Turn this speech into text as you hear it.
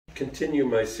continue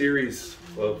my series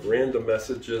of random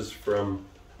messages from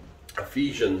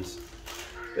Ephesians,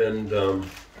 and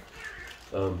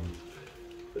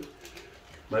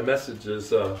my message is,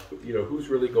 who's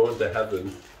really going to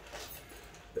heaven?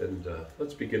 And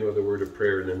let's begin with a word of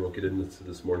prayer, and then we'll get into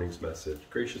this morning's message.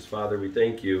 Gracious Father, we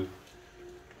thank you.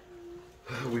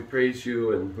 We praise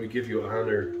you and we give you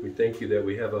honor. We thank you that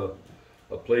we have a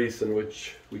place in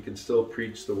which we can still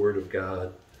preach the word of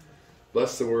God.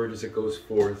 Bless the word as it goes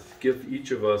forth. Give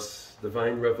each of us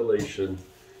divine revelation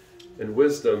and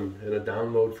wisdom and a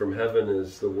download from heaven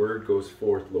as the word goes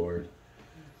forth, Lord.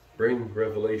 Bring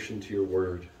revelation to your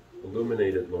word.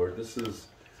 Illuminate it, Lord. This is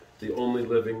the only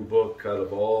living book out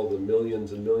of all the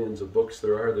millions and millions of books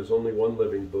there are. There's only one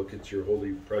living book. It's your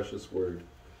holy, precious word.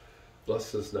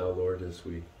 Bless us now, Lord, as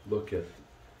we look at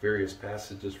various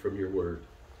passages from your word.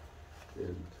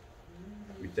 And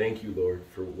we thank you, Lord,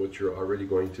 for what you're already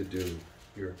going to do.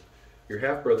 Your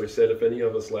half-brother said, if any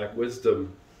of us lack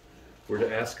wisdom, we're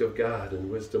to ask of God, and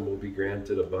wisdom will be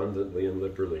granted abundantly and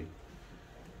liberally.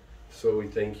 So we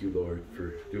thank you, Lord,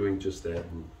 for doing just that.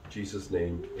 In Jesus'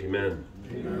 name, amen.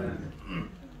 Amen.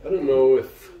 I don't know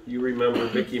if you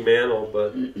remember Mickey Mantle,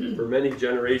 but for many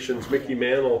generations, Mickey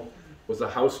Mantle was a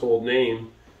household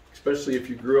name, especially if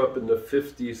you grew up in the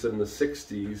 50s and the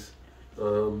 60s,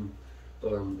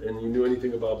 and you knew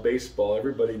anything about baseball.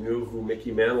 Everybody knew who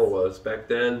Mickey Mantle was. Back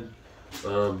then,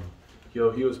 he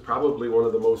was probably one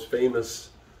of the most famous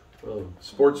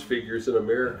sports figures in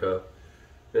America.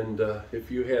 And if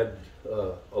you had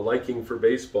a liking for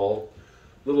baseball,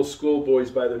 little schoolboys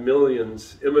by the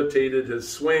millions imitated his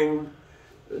swing,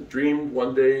 dreamed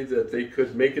one day that they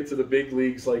could make it to the big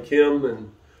leagues like him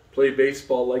and play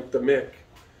baseball like the Mick.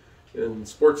 And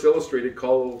Sports Illustrated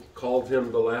called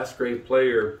him the last great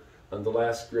player on the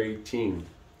last great team.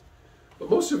 But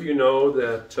most of you know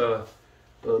that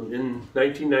in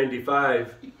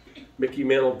 1995, Mickey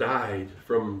Mantle died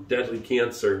from deadly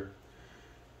cancer.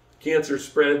 Cancer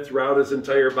spread throughout his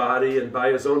entire body, and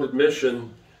by his own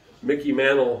admission, Mickey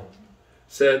Mantle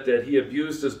said that he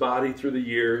abused his body through the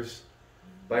years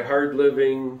by hard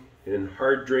living and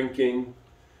hard drinking.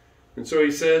 And so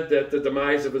he said that the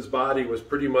demise of his body was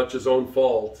pretty much his own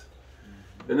fault.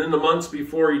 And in the months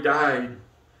before he died,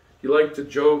 he liked to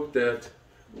joke that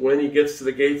when he gets to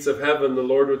the gates of heaven, the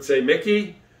Lord would say,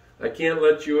 Mickey, I can't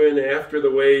let you in after the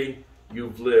way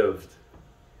you've lived.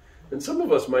 And some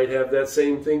of us might have that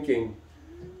same thinking.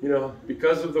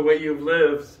 Because of the way you've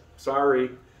lived, sorry,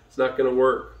 it's not going to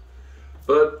work.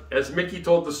 But as Mickey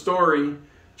told the story,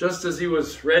 just as he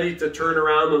was ready to turn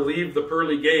around and leave the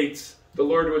pearly gates, the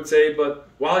Lord would say, but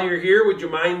while you're here, would you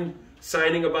mind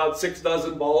signing about 6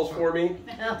 dozen balls for me?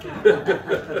 I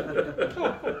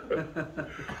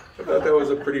thought that was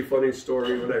a pretty funny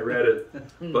story when I read it.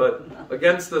 But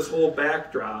against this whole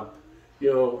backdrop,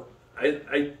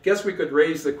 I guess we could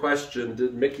raise the question,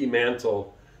 did Mickey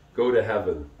Mantle go to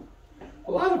heaven?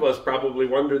 A lot of us probably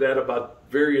wonder that about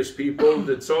various people.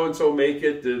 Did so-and-so make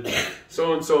it? Did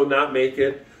so-and-so not make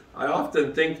it? I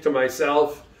often think to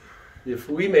myself, if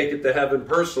we make it to heaven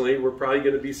personally, we're probably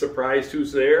going to be surprised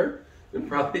who's there and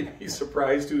probably be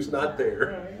surprised who's not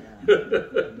there.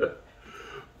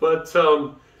 But,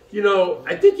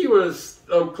 I think he was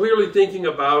clearly thinking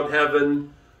about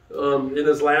heaven in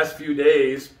his last few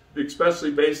days,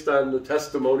 especially based on the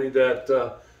testimony that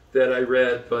I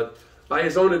read. But by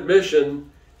his own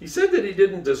admission, he said that he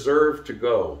didn't deserve to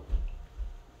go.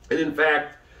 And in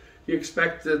fact, he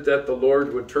expected that the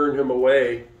Lord would turn him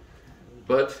away.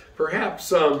 But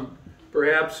perhaps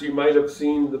you might have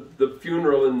seen the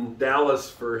funeral in Dallas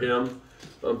for him.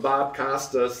 Bob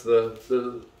Costas,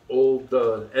 the old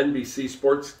NBC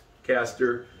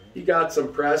sportscaster, he got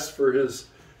some press for his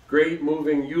great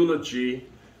moving eulogy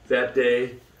that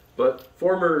day. But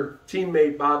former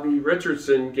teammate Bobby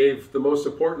Richardson gave the most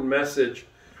important message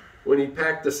when he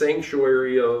packed the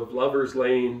sanctuary of Lover's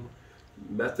Lane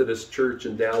Methodist Church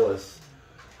in Dallas.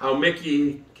 How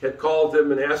Mickey had called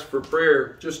him and asked for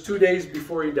prayer just 2 days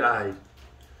before he died.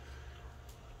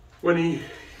 When he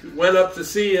went up to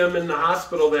see him in the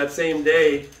hospital that same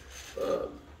day,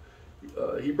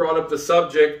 he brought up the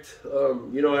subject,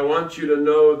 I want you to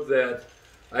know that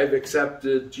I've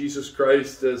accepted Jesus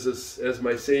Christ as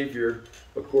my Savior,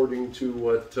 according to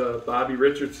what Bobby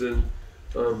Richardson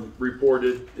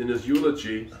reported in his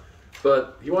eulogy.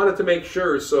 But he wanted to make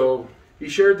sure, so he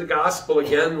shared the gospel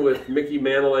again with Mickey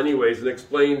Mantle anyways and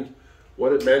explained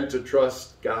what it meant to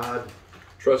trust God,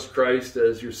 trust Christ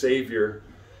as your Savior.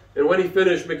 And when he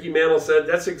finished, Mickey Mantle said,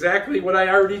 that's exactly what I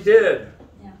already did.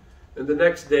 Yeah. And the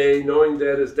next day, knowing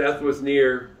that his death was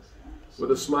near, with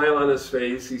a smile on his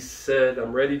face, he said,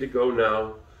 I'm ready to go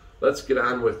now. let's get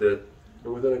on with it.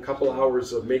 And within a couple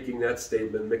hours of making that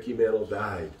statement, Mickey Mantle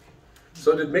died.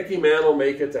 So did Mickey Mantle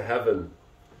make it to heaven?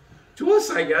 To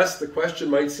us, I guess, the question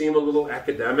might seem a little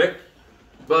academic,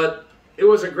 but it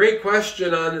was a great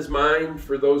question on his mind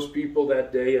for those people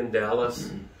that day in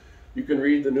Dallas. You can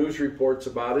read the news reports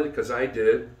about it, because I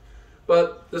did.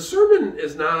 But the sermon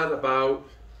is not about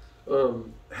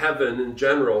heaven in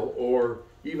general, or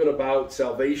even about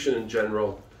salvation in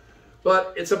general.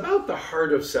 But it's about the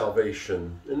heart of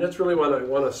salvation. And that's really what I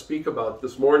want to speak about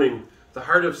this morning, the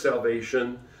heart of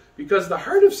salvation. Because the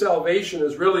heart of salvation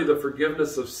is really the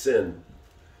forgiveness of sin.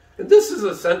 And this is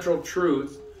a central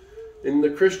truth in the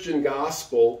Christian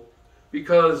gospel,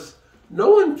 because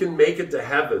no one can make it to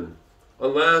heaven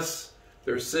unless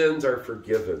their sins are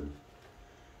forgiven.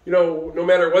 You know, no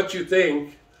matter what you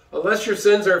think, unless your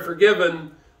sins are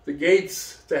forgiven, the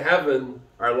gates to heaven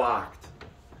are locked.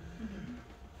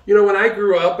 You know, when I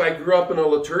grew up in a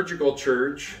liturgical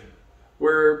church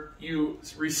where you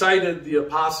recited the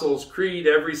Apostles' Creed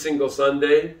every single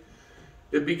Sunday.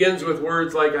 It begins with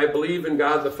words like, I believe in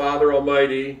God the Father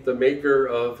Almighty, the maker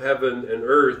of heaven and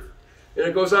earth. And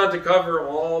it goes on to cover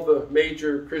all the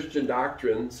major Christian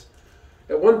doctrines.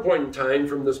 At one point in time,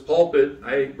 from this pulpit,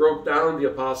 I broke down the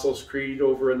Apostles' Creed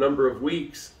over a number of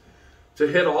weeks to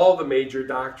hit all the major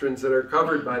doctrines that are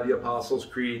covered by the Apostles'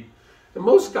 Creed. And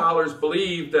most scholars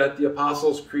believe that the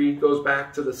Apostles' Creed goes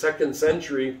back to the 2nd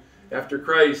century after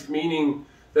Christ, meaning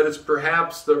that it's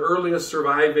perhaps the earliest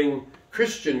surviving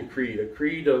Christian creed, a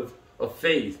creed of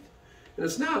faith. And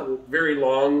it's not very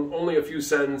long, only a few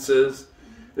sentences,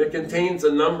 and it contains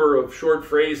a number of short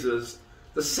phrases.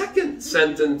 The second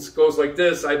sentence goes like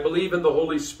this: I believe in the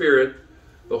Holy Spirit,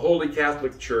 the Holy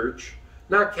Catholic Church.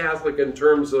 Not Catholic in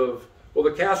terms of, well,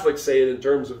 the Catholics say it in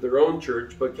terms of their own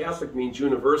church, but Catholic means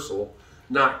universal,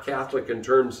 not Catholic in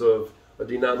terms of a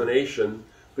denomination.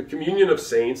 The communion of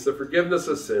saints, the forgiveness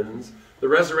of sins, the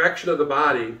resurrection of the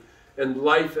body, and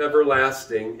life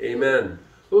everlasting. Amen.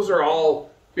 Those are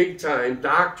all big-time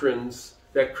doctrines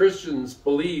that Christians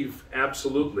believe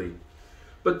absolutely.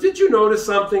 But did you notice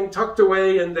something tucked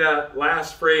away in that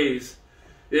last phrase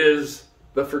is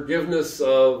the forgiveness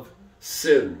of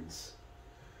sins?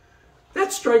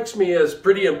 That strikes me as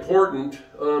pretty important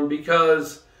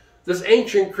because this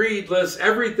ancient creed lists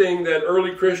everything that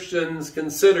early Christians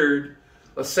considered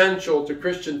essential to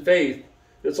Christian faith.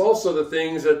 It's also the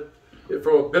things that,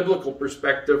 from a biblical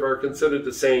perspective, are considered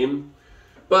the same.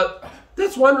 But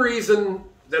that's one reason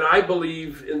that I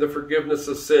believe in the forgiveness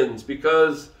of sins,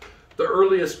 because the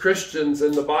earliest Christians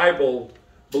in the Bible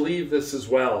believe this as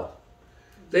well.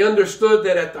 They understood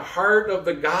that at the heart of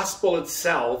the gospel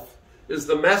itself is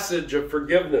the message of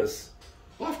forgiveness.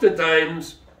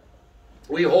 Oftentimes,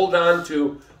 we hold on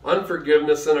to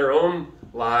unforgiveness in our own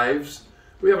lives.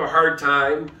 We have a hard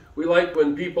time. We like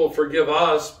when people forgive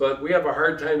us, but we have a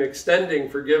hard time extending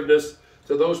forgiveness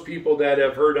to those people that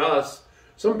have hurt us.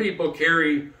 Some people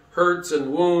carry hurts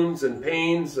and wounds and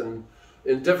pains and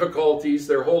difficulties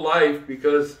their whole life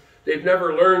because they've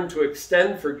never learned to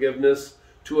extend forgiveness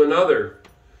to another.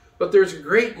 But there's a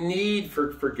great need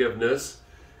for forgiveness.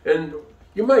 And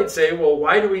you might say, well,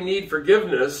 why do we need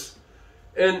forgiveness?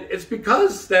 And it's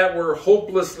because that we're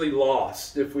hopelessly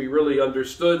lost if we really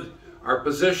understood our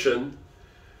position.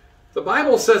 The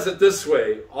Bible says it this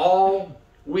way: all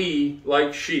we,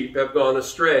 like sheep, have gone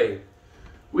astray.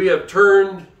 We have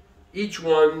turned each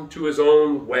one to his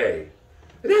own way.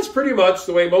 And that's pretty much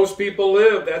the way most people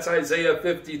live. That's Isaiah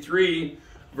 53,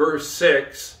 verse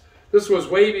 6. This was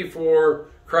way before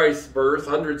Christ's birth,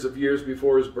 hundreds of years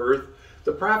before his birth.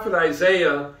 The prophet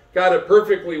Isaiah got it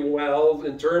perfectly well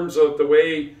in terms of the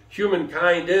way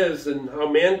humankind is and how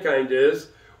mankind is.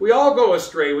 We all go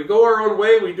astray. We go our own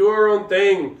way. We do our own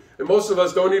thing. And most of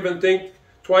us don't even think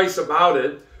twice about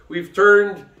it. We've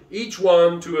turned each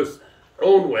one to his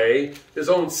own way, his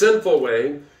own sinful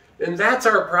way. And that's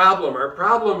our problem. Our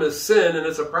problem is sin, and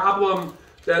it's a problem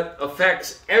that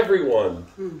affects everyone.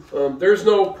 There's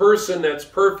no person that's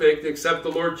perfect except the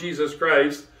Lord Jesus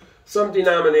Christ. Some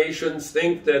denominations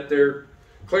think that their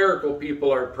clerical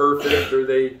people are perfect, or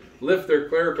they lift their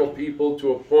clerical people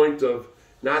to a point of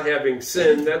not having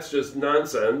sin. That's just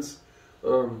nonsense.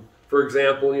 For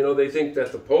example, they think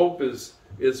that the Pope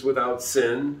is without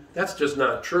sin. That's just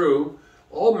not true.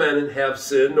 All men have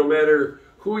sin, no matter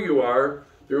who you are.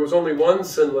 There was only one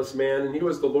sinless man, and he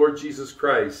was the Lord Jesus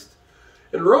Christ.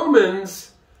 And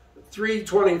Romans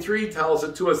 3:23 tells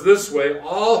it to us this way: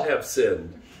 all have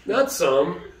sinned. Not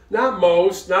some, not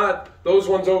most, not those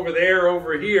ones over there,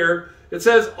 over here. It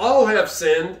says all have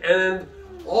sinned, and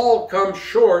all come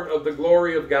short of the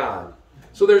glory of God.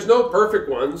 So there's no perfect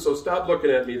ones, so stop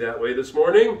looking at me that way this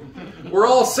morning. We're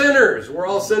all sinners. We're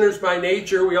all sinners by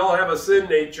nature. We all have a sin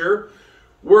nature.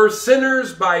 We're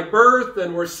sinners by birth,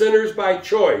 and we're sinners by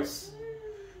choice.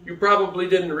 You probably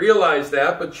didn't realize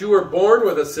that, but you were born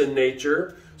with a sin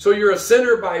nature. So you're a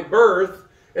sinner by birth,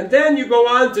 and then you go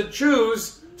on to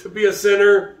choose to be a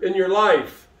sinner in your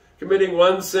life, committing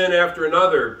one sin after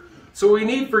another. So we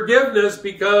need forgiveness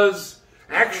because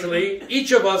actually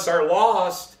each of us are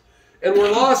lost, and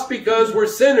we're lost because we're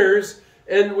sinners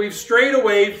and we've strayed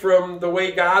away from the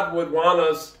way God would want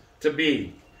us to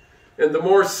be. And the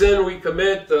more sin we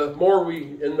commit,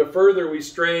 the further we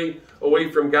stray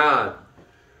away from God.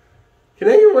 Can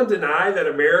anyone deny that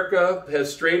America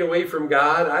has strayed away from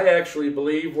God? I actually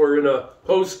believe we're in a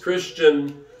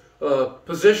post-Christian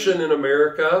position in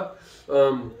America.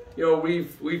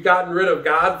 We've gotten rid of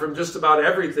God from just about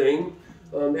everything.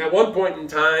 At one point in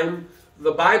time,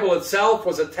 the Bible itself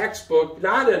was a textbook,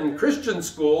 not in Christian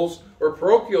schools or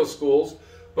parochial schools,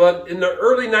 but in the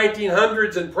early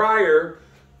 1900s and prior,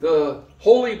 the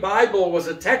Holy Bible was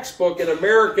a textbook in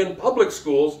American public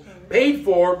schools paid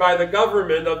for by the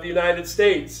government of the United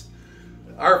States.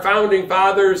 Our founding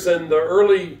fathers and the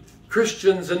early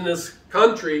Christians in this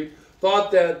country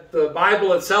thought that the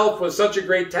Bible itself was such a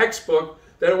great textbook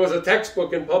that it was a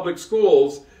textbook in public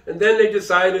schools. And then they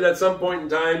decided at some point in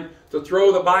time to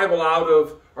throw the Bible out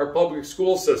of our public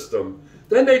school system.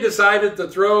 Then they decided to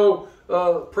throw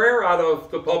prayer out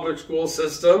of the public school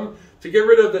system, to get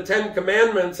rid of the 10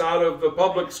 Commandments out of the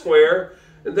public square.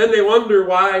 And then they wonder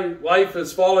why life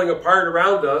is falling apart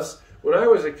around us. When I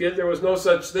was a kid, there was no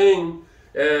such thing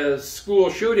as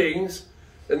school shootings.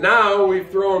 And now we've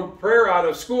thrown prayer out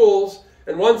of schools.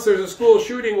 And once there's a school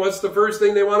shooting, what's the first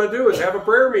thing they want to do is have a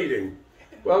prayer meeting.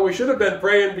 Well, we should have been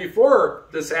praying before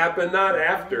this happened, not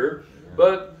after.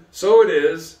 But so it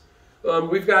is.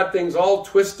 We've got things all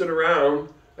twisted around.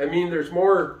 I mean, there's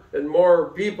more and more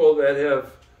people that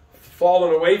have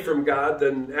fallen away from God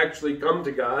than actually come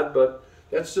to God. But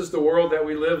that's just the world that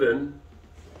we live in.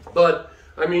 But,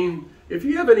 I mean, if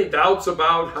you have any doubts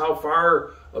about how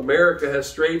far America has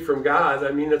strayed from God,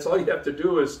 I mean, that's all you have to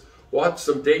do is watch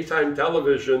some daytime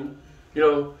television,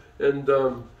 and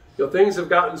things have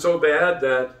gotten so bad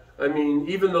that, I mean,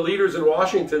 even the leaders in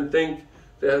Washington think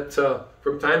that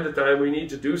from time to time we need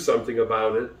to do something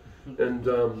about it. And,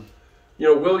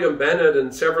 William Bennett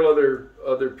and several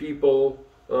other people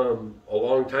a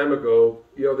long time ago,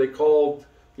 they called,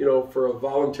 for a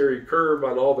voluntary curb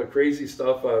on all the crazy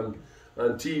stuff on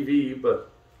TV,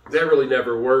 but that really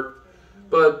never worked.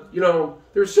 But,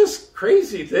 there's just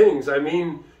crazy things. I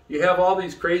mean, you have all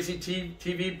these crazy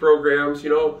TV programs,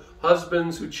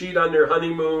 husbands who cheat on their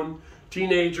honeymoon,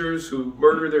 teenagers who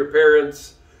murder their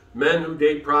parents, men who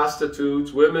date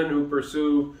prostitutes, women who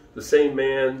pursue the same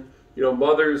man,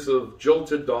 mothers of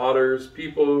jilted daughters,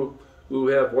 people who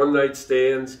have one-night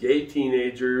stands, gay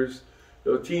teenagers,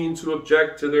 teens who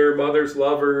object to their mother's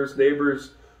lovers,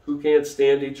 neighbors who can't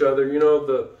stand each other.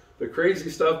 The crazy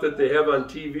stuff that they have on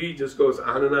TV just goes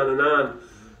on and on and on.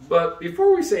 But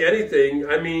before we say anything,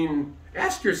 I mean,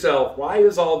 ask yourself, why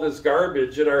is all this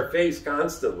garbage in our face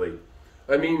constantly?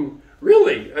 I mean,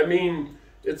 really,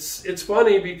 it's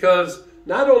funny because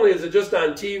not only is it just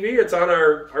on TV, it's on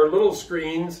our little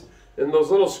screens, and those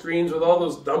little screens with all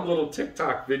those dumb little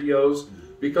TikTok videos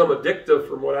become addictive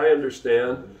from what I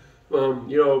understand.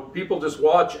 People just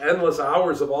watch endless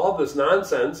hours of all this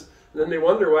nonsense, and then they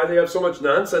wonder why they have so much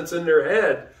nonsense in their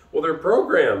head. Well, they're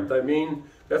programmed. I mean,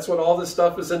 that's what all this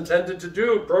stuff is intended to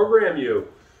do, program you.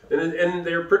 And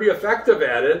they're pretty effective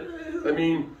at it. I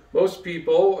mean, most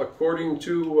people, according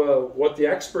to what the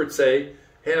experts say,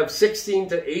 have 16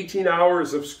 to 18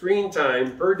 hours of screen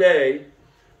time per day,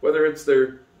 whether it's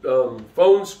their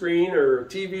phone screen or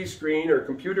TV screen or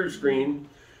computer screen,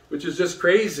 which is just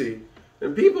crazy.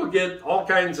 And people get all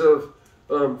kinds of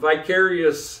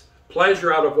vicarious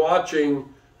pleasure out of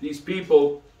watching these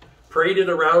people paraded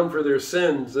around for their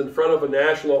sins in front of a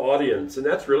national audience. And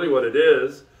that's really what it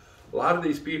is. A lot of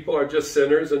these people are just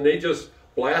sinners, and they just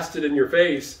blast it in your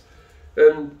face.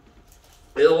 And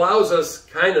it allows us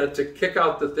kind of to kick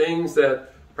out the things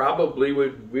that probably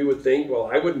we would think, well,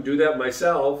 I wouldn't do that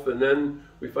myself. And then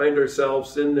we find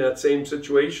ourselves in that same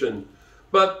situation.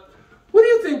 But what do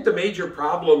you think the major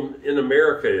problem in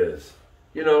America is?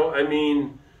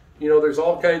 There's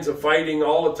all kinds of fighting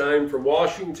all the time from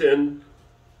Washington.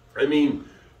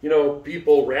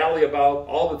 People rally about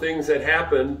all the things that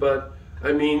happen, but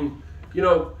the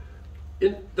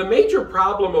major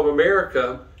problem of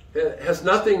America has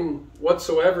nothing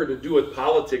whatsoever to do with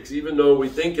politics, even though we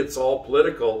think it's all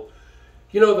political.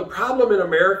 The problem in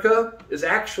America is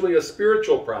actually a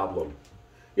spiritual problem.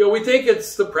 You know, we think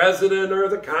it's the president or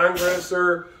the Congress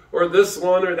or this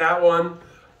one or that one.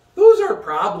 Those are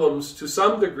problems to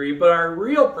some degree, but our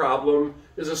real problem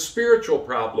is a spiritual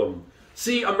problem.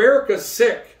 See, America's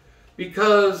sick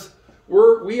because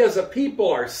we as a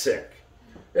people are sick.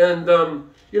 And,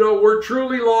 you know, we're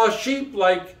truly lost sheep,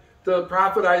 like the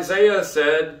prophet Isaiah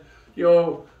said, you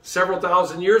know, several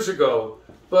thousand years ago.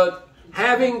 But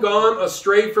having gone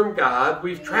astray from God,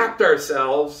 we've trapped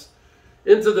ourselves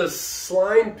into the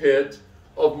slime pit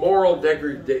of moral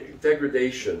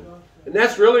degradation. And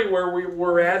that's really where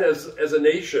we're at as a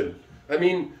nation. I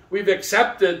mean, we've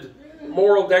accepted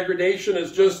moral degradation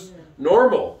as just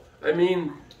normal. I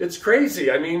mean, it's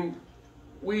crazy. I mean,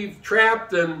 we've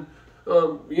trapped and,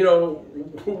 you know,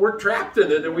 we're trapped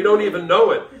in it and we don't even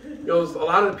know it. You know, a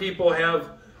lot of people have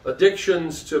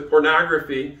addictions to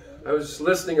pornography. I was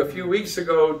listening a few weeks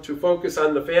ago to Focus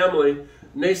on the Family,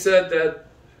 and they said that,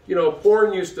 you know,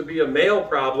 porn used to be a male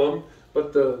problem,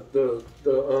 but the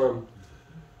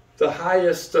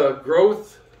highest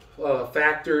growth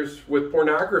factors with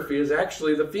pornography is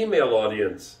actually the female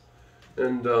audience.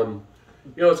 And, you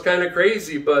know, it's kind of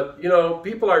crazy, but, you know,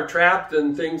 people are trapped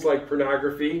in things like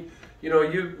pornography. You know,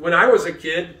 when I was a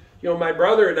kid, you know, my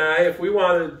brother and I, if we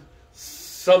wanted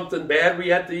something bad, we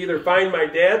had to either find my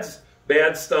dad's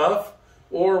bad stuff,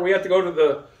 or we had to go to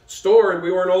the store and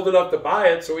we weren't old enough to buy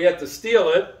it, so we had to steal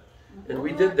it. And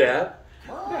we did that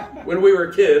when we were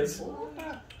kids.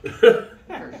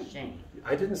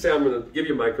 I didn't say I'm going to give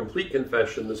you my complete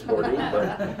confession this morning,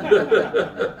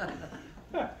 but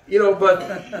you know,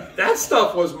 but that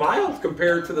stuff was mild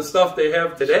compared to the stuff they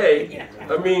have today.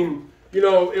 I mean, you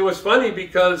know, it was funny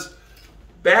because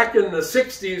back in the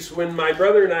 60s when my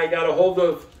brother and I got a hold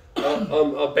of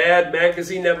a bad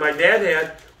magazine that my dad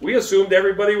had, we assumed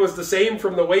everybody was the same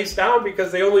from the waist down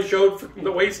because they only showed from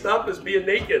the waist up as being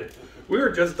naked. We were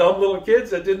just dumb little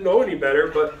kids that didn't know any better,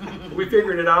 but we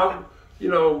figured it out, you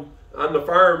know, on the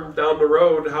farm down the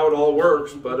road, how it all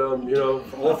works. But, you know,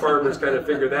 all farmers kind of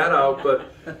figure that out.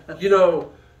 But, you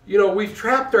know, we've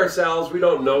trapped ourselves. We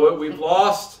don't know it. We've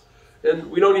lost,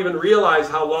 and we don't even realize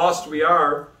how lost we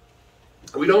are.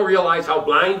 We don't realize how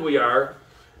blind we are.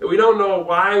 And we don't know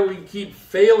why we keep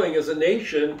failing as a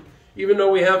nation, even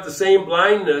though we have the same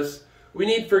blindness. We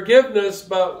need forgiveness,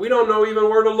 but we don't know even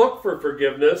where to look for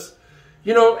forgiveness.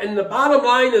 You know, and the bottom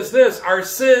line is this: our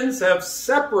sins have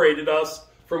separated us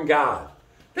from God.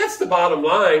 That's the bottom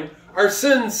line. Our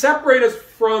sins separate us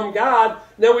from God.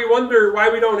 Then we wonder why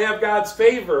we don't have God's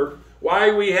favor,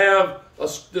 why we have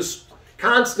this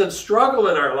constant struggle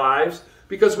in our lives,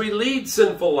 because we lead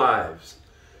sinful lives.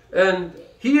 And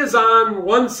He is on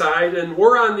one side and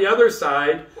we're on the other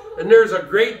side, and there's a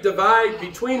great divide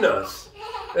between us.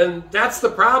 And that's the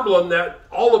problem that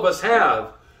all of us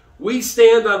have. We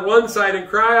stand on one side and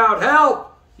cry out,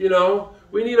 help! You know,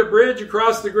 we need a bridge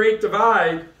across the great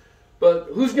divide. But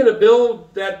who's going to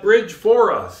build that bridge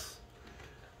for us?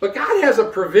 But God has a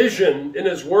provision in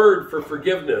His Word for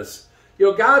forgiveness.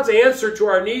 You know, God's answer to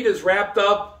our need is wrapped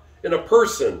up in a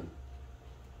person.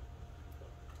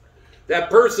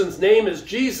 That person's name is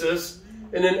Jesus.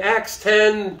 And in Acts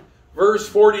 10, verse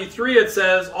 43, it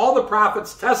says, all the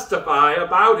prophets testify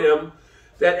about Him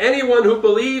that anyone who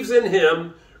believes in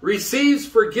Him receives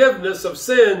forgiveness of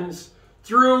sins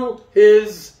through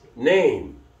His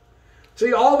name.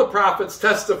 See, all the prophets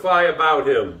testify about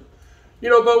Him. You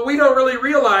know, but we don't really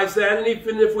realize that, and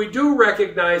even if we do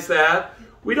recognize that,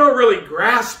 we don't really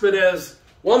grasp it as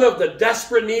one of the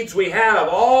desperate needs we have.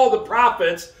 All the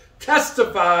prophets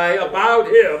testify about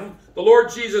Him, the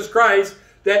Lord Jesus Christ,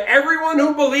 that everyone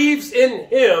who believes in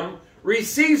Him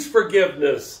receives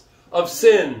forgiveness of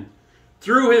sin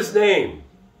through His name.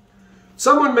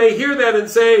 Someone may hear that and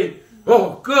say,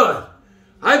 oh, good,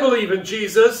 I believe in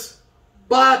Jesus,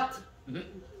 but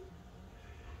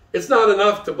it's not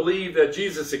enough to believe that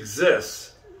Jesus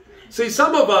exists. See,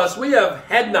 some of us, we have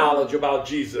head knowledge about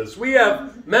Jesus. We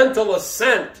have mental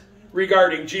assent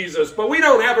regarding Jesus, but we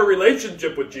don't have a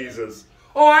relationship with Jesus.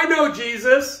 Oh, I know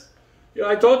Jesus. You know,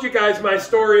 I told you guys my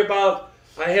story about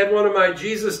I had one of my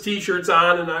Jesus t-shirts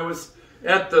on, and I was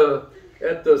at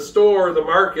the store, the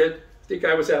market. I think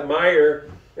I was at Meijer,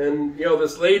 and you know,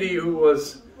 this lady who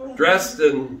was dressed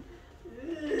in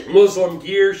Muslim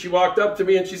gear, she walked up to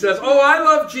me and she says, oh, I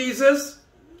love Jesus.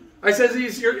 I said,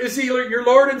 is he your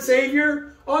Lord and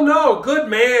Savior? Oh no, good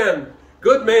man,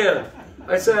 good man.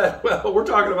 I said, well, we're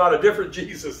talking about a different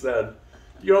Jesus then.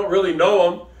 You don't really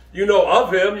know Him. You know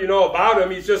of Him, you know about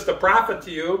Him. He's just a prophet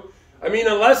to you. I mean,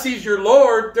 unless He's your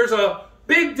Lord, there's a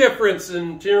big difference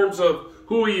in terms of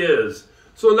who He is.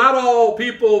 So not all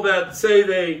people that say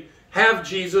they have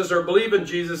Jesus or believe in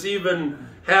Jesus even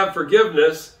have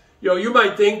forgiveness, you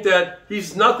might think that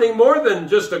he's nothing more than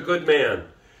just a good man.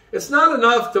 It's not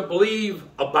enough to believe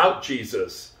about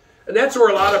Jesus. And that's where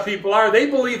a lot of people are. They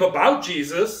believe about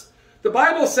Jesus. The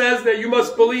Bible says that you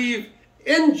must believe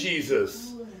in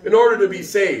Jesus in order to be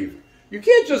saved. You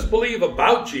can't just believe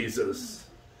about Jesus.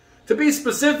 To be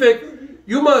specific,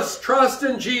 you must trust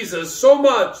in Jesus so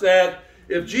much that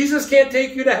if Jesus can't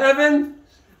take you to heaven,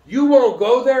 you won't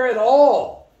go there at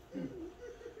all.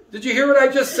 Did you hear what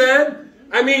I just said?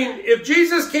 I mean, if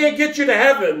Jesus can't get you to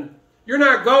heaven, you're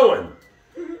not going.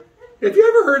 Have you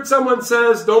ever heard someone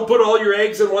says, don't put all your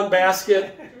eggs in one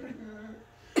basket?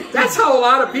 That's how a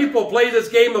lot of people play this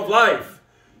game of life.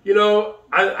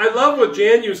 I love what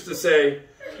Jan used to say.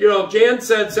 Jan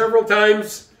said several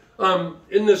times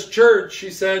in this church,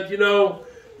 she said,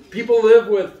 people live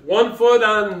with one foot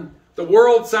on the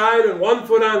world side and one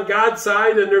foot on God's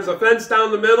side, and there's a fence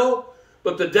down the middle,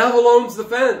 but the devil owns the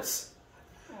fence.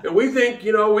 And we think,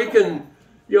 we can,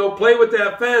 play with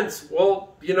that fence.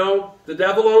 Well, the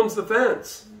devil owns the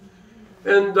fence.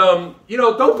 And,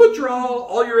 don't put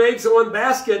all your eggs in one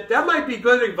basket. That might be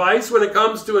good advice when it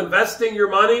comes to investing your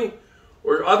money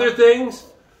or other things,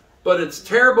 but it's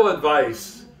terrible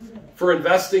advice for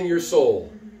investing your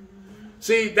soul.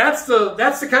 See, that's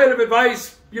the kind of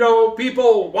advice,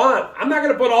 people want. I'm not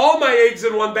going to put all my eggs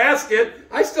in one basket.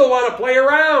 I still want to play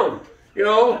around.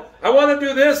 I want to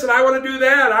do this and I want to do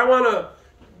that. I want to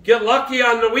get lucky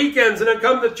on the weekends and then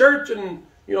come to church and,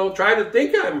 try to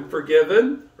think I'm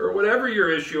forgiven or whatever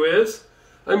your issue is.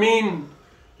 I mean,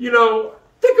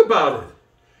 think about it.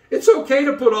 It's okay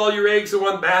to put all your eggs in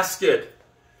one basket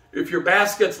if your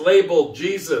basket's labeled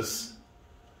Jesus.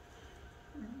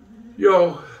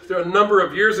 A number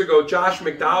of years ago, Josh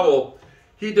McDowell,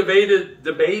 he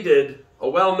debated a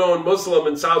well-known Muslim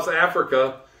in South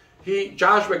Africa.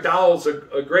 Josh McDowell's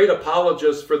a great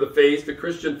apologist for the faith, the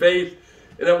Christian faith.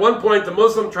 And at one point, the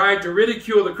Muslim tried to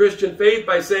ridicule the Christian faith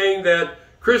by saying that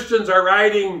Christians are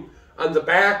riding on the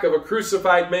back of a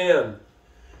crucified man.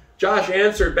 Josh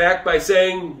answered back by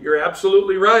saying, you're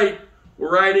absolutely right.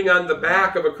 We're riding on the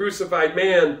back of a crucified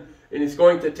man, and he's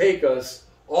going to take us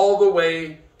all the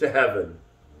way to heaven.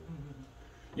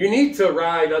 You need to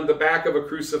ride on the back of a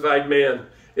crucified man.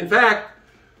 In fact,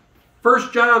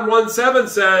 1 John 1:7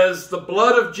 says, the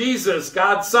blood of Jesus,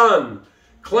 God's Son,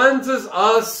 cleanses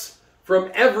us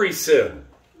from every sin.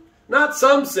 Not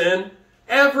some sin,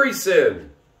 every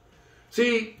sin.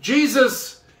 See,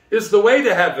 Jesus is the way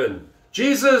to heaven.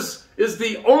 Jesus is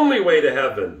the only way to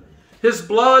heaven. His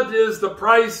blood is the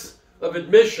price of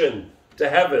admission to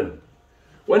heaven.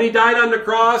 When he died on the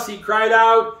cross, he cried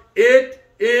out, it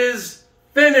is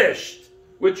finished,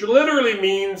 which literally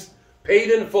means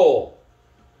paid in full.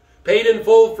 Paid in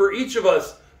full for each of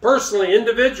us, personally,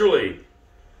 individually.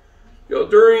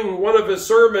 During one of his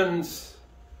sermons,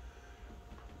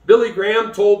 Billy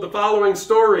Graham told the following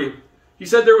story. He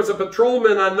said there was a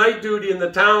patrolman on night duty in the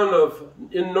town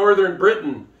in northern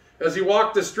Britain. As he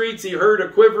walked the streets, he heard a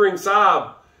quivering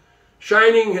sob.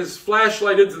 Shining his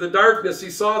flashlight into the darkness, he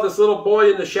saw this little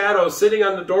boy in the shadows sitting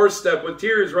on the doorstep with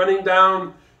tears running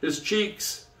down his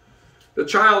cheeks. The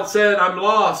child said, I'm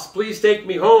lost. Please take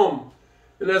me home.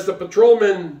 And as the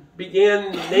patrolman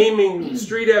began naming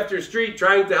street after street,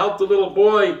 trying to help the little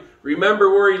boy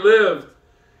remember where he lived,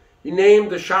 he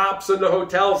named the shops and the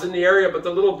hotels in the area, but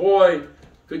the little boy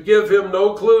could give him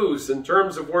no clues in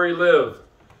terms of where he lived.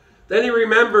 Then he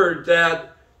remembered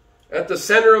that at the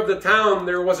center of the town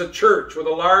there was a church with a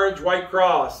large white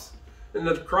cross, and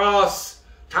the cross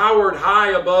towered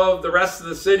high above the rest of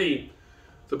the city.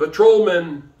 The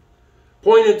patrolman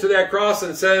pointed to that cross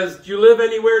and says, do you live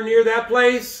anywhere near that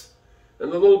place?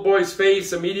 And the little boy's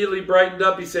face immediately brightened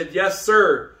up. He said, yes,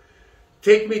 sir.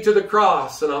 Take me to the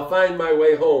cross and I'll find my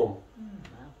way home.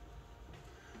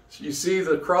 So you see,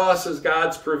 the cross is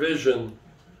God's provision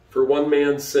for one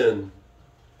man's sin.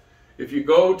 If you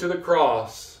go to the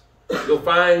cross, you'll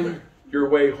find your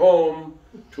way home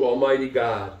to Almighty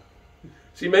God.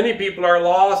 See, many people are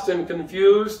lost and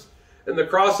confused, and the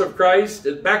cross of Christ,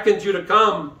 it beckons you to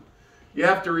come. You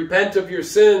have to repent of your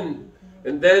sin,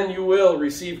 and then you will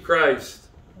receive Christ.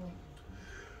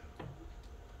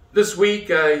 This week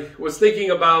I was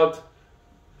thinking about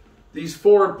these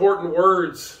 4 important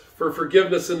words for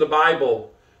forgiveness in the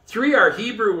Bible. 3 are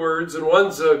Hebrew words and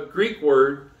 1's a Greek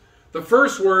word. The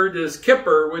first word is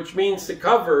kippur, which means to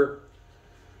cover.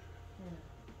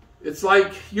 It's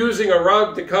like using a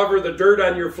rug to cover the dirt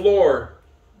on your floor.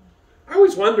 I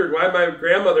always wondered why my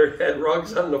grandmother had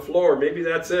rugs on the floor. Maybe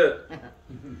that's it.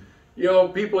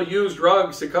 People used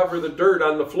rugs to cover the dirt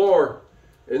on the floor.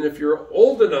 And if you're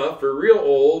old enough, or real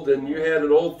old, and you had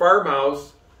an old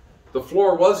farmhouse, the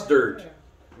floor was dirt.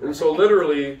 And so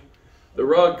literally, the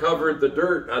rug covered the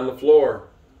dirt on the floor.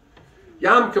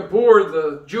 Yom Kippur,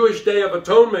 the Jewish Day of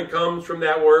Atonement, comes from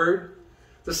that word.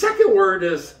 The second word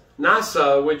is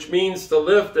nasa, which means to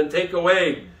lift and take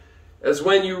away, as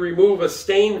when you remove a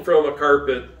stain from a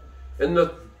carpet. And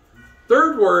the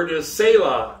third word is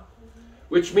selah,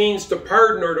 which means to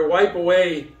pardon or to wipe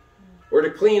away or to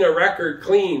clean a record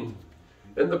clean.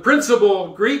 And the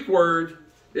principal Greek word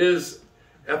is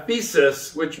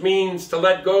aphesis, which means to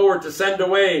let go or to send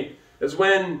away, as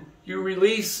when you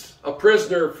release a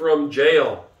prisoner from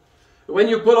jail. When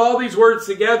you put all these words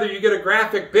together, you get a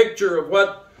graphic picture of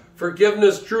what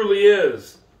forgiveness truly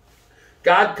is.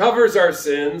 God covers our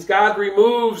sins. God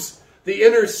removes the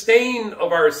inner stain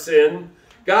of our sin.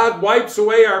 God wipes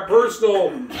away our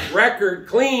personal record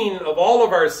clean of all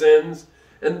of our sins.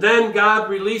 And then God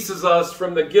releases us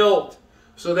from the guilt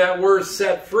so that we're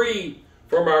set free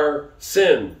from our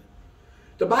sin.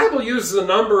 The Bible uses a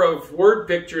number of word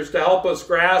pictures to help us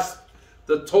grasp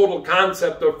the total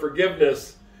concept of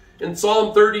forgiveness. In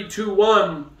Psalm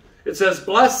 32:1, it says,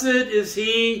 "Blessed is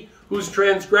he whose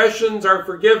transgressions are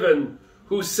forgiven,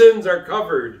 whose sins are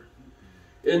covered."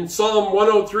 In Psalm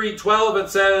 103:12, it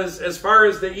says, "As far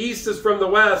as the east is from the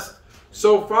west,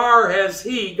 so far has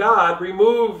he, God,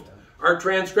 removed our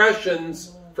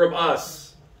transgressions from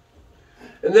us."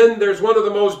 And then there's one of the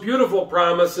most beautiful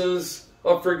promises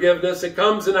of forgiveness. It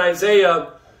comes in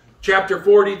Isaiah chapter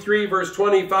 43, verse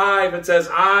 25. It says,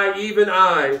 "I, even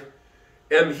I,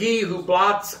 am he who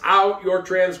blots out your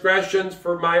transgressions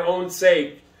for my own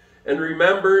sake, and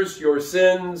remembers your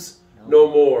sins no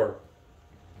more."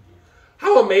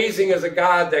 How amazing is a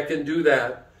God that can do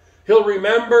that? He'll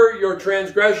remember your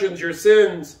transgressions, your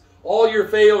sins, all your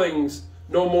failings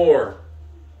no more.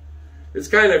 It's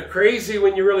kind of crazy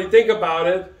when you really think about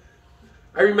it.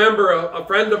 I remember a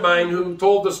friend of mine who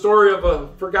told the story of a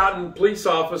forgotten police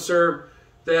officer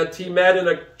that he met in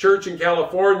a church in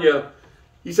California.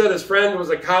 He said his friend was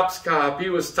a cop's cop. He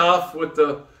was tough with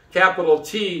the capital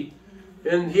T.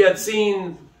 And he had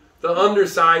seen the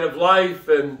underside of life.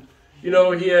 And, you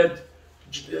know, he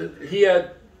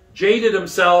had jaded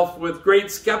himself with great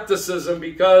skepticism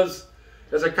because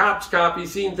as a cop's cop, he'd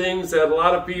seen things that a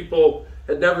lot of people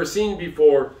had never seen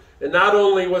before. And not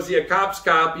only was he a cop's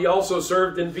cop, he also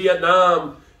served in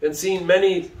Vietnam and seen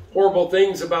many horrible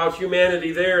things about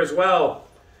humanity there as well.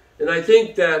 And I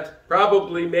think that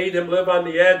probably made him live on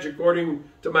the edge, according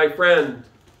to my friend.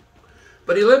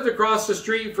 But he lived across the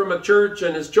street from a church,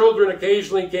 and his children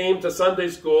occasionally came to Sunday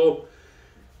school.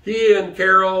 He and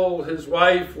Carol, his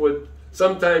wife, would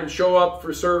sometimes show up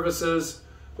for services.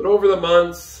 But over the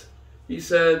months, he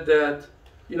said that,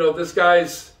 you know, this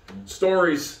guy's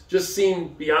stories just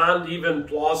seemed beyond even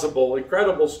plausible.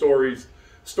 Incredible stories.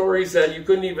 Stories that you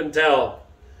couldn't even tell.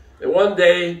 And one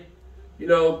day, you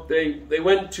know, they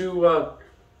went to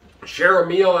share a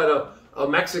meal at a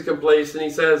Mexican place, and he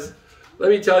says, "Let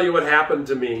me tell you what happened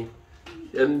to me."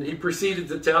 And he proceeded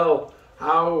to tell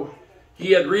how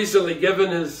he had recently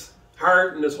given his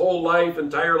heart and his whole life,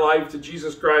 entire life, to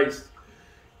Jesus Christ.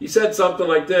 He said something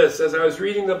like this: "As I was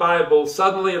reading the Bible,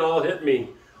 suddenly it all hit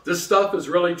me. This stuff is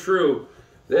really true."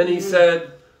 Then he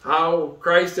said how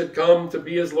Christ had come to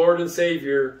be his Lord and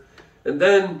Savior. And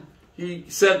then he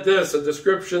said this, a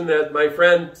description that my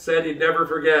friend said he'd never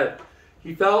forget.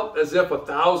 He felt as if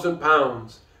 1,000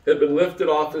 pounds had been lifted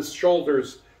off his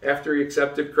shoulders after he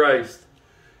accepted Christ.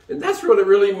 And that's what it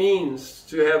really means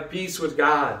to have peace with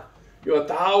God. You know,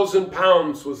 1,000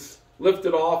 pounds was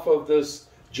lifted off of this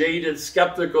jaded,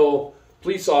 skeptical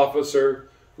police officer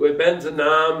who had been to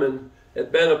Nam and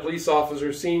had been a police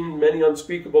officer, seen many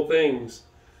unspeakable things.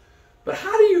 But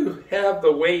how do you have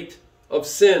the weight of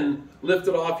sin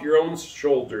lifted off your own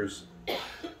shoulders?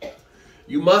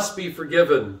 You must be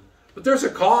forgiven. But there's a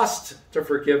cost to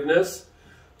forgiveness.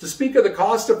 To speak of the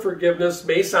cost of forgiveness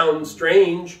may sound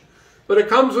strange, but it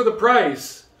comes with a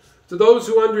price. To those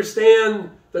who understand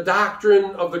the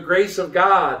doctrine of the grace of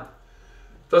God,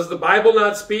 does the Bible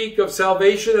not speak of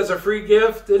salvation as a free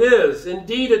gift? It is.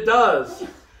 Indeed, it does.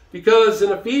 Because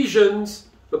in Ephesians,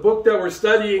 the book that we're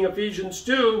studying, Ephesians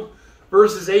 2,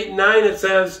 verses 8 and 9, it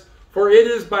says, "For it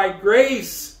is by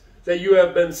grace that you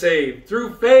have been saved,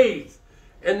 through faith,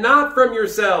 and not from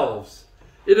yourselves.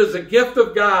 It is a gift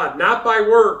of God, not by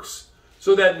works,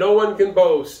 so that no one can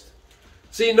boast."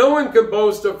 See, no one can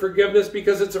boast of forgiveness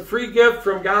because it's a free gift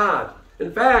from God.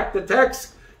 In fact, the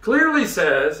text clearly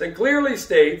says and clearly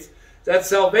states that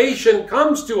salvation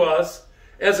comes to us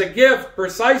as a gift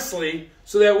precisely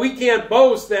so that we can't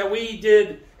boast that we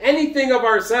did anything of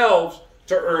ourselves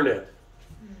to earn it.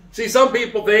 See, some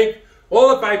people think,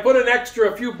 well, if I put an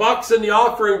extra few bucks in the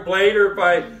offering plate, or if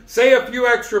I say a few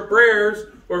extra prayers,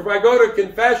 or if I go to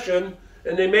confession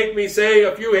and they make me say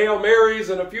a few Hail Marys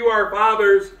and a few Our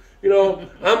Fathers, you know,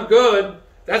 I'm good.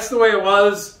 That's the way it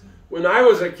was when I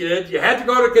was a kid. You had to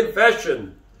go to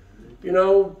confession. You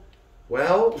know,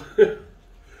 well,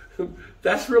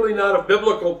 that's really not a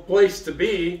biblical place to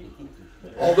be.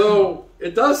 Although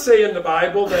it does say in the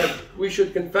Bible that we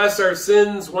should confess our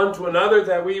sins one to another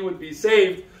that we would be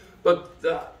saved. But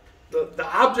the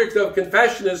object of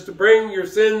confession is to bring your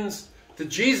sins to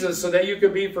Jesus so that you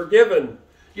can be forgiven.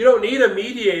 You don't need a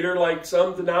mediator like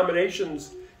some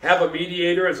denominations have a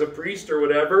mediator as a priest or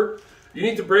whatever. You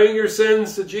need to bring your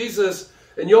sins to Jesus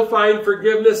and you'll find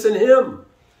forgiveness in Him.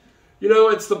 You know,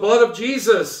 it's the blood of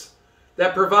Jesus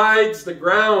that provides the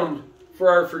ground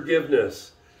for our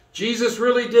forgiveness. Jesus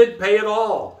really did pay it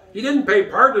all. He didn't pay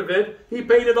part of it. He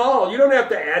paid it all. You don't have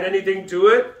to add anything to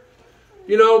it.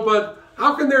 You know, but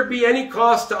how can there be any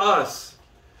cost to us?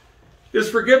 Is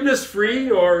forgiveness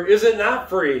free or is it not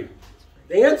free?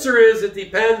 The answer is it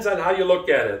depends on how you look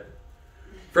at it.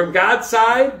 From God's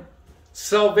side,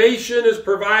 salvation is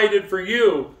provided for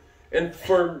you. And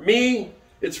for me,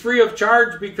 it's free of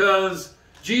charge because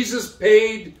Jesus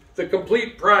paid the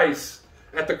complete price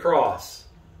at the cross.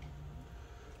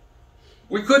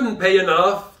 We couldn't pay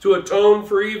enough to atone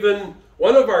for even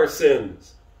one of our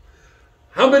sins.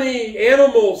 How many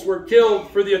animals were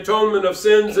killed for the atonement of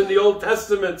sins in the Old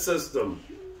Testament system?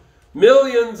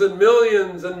 Millions and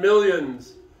millions and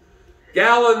millions.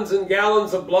 Gallons and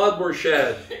gallons of blood were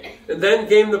shed. And then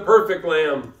came the perfect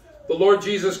Lamb, the Lord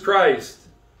Jesus Christ.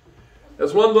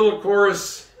 As one little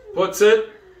chorus puts it,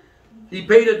 He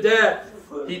paid a debt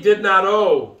He did not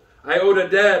owe. I owed a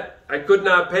debt I could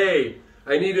not pay.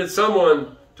 I needed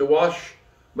someone to wash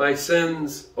my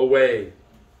sins away.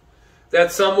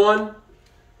 That someone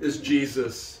is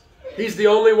Jesus. He's the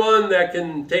only one that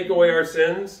can take away our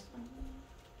sins.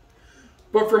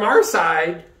 But from our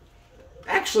side,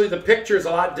 actually the picture is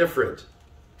a lot different.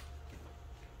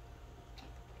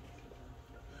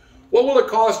 What will it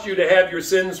cost you to have your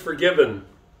sins forgiven?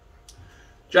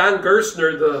 John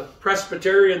Gerstner, the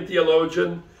Presbyterian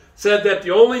theologian, said that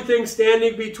the only thing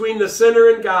standing between the sinner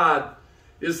and God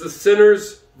is the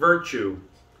sinner's virtue.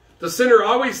 The sinner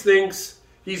always thinks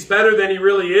he's better than he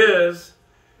really is,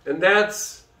 and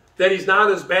that's that he's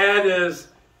not as bad as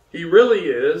he really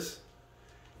is.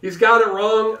 He's got it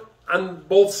wrong on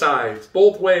both sides,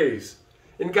 both ways.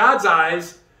 In God's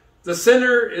eyes, the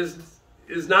sinner is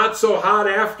not so hot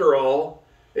after all,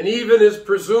 and even his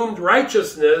presumed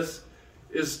righteousness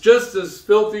is just as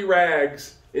filthy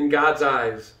rags in God's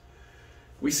eyes.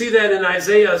 We see that in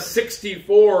Isaiah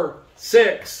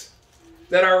 64:6,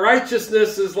 that our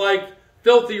righteousness is like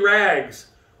filthy rags.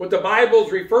 What the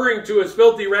Bible's referring to as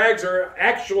filthy rags are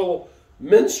actual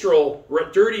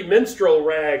dirty minstrel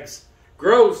rags,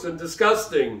 gross and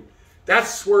disgusting.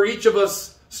 That's where each of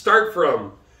us start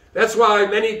from. That's why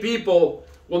many people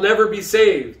will never be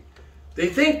saved. They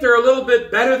think they're a little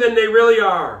bit better than they really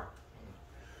are.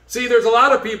 See, there's a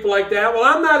lot of people like that. Well,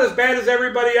 I'm not as bad as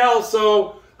everybody else,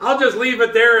 so I'll just leave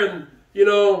it there and, you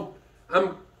know,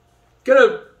 I'm going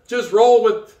to just roll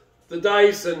with the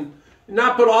dice and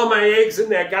not put all my eggs in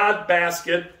that God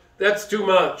basket. That's too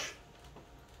much.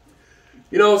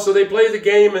 You know, so they play the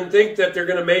game and think that they're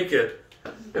going to make it.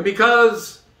 And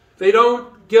because they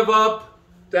don't give up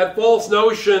that false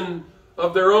notion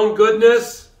of their own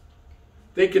goodness,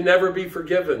 they can never be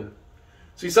forgiven.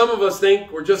 See, some of us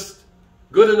think we're just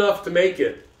good enough to make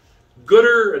it.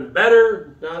 Gooder and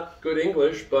better, not good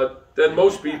English, but than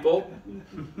most people.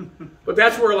 But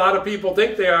that's where a lot of people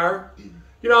think they are.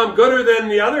 You know, I'm gooder than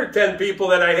the other 10 people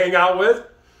that I hang out with,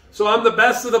 so I'm the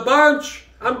best of the bunch.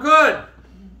 I'm good.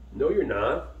 No, you're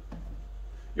not.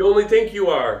 You only think you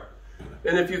are.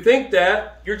 And if you think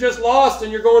that, you're just lost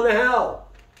and you're going to hell.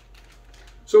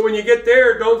 So when you get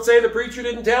there, don't say the preacher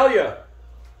didn't tell you,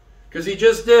 because he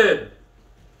just did.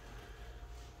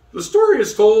 The story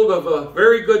is told of a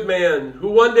very good man who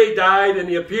one day died and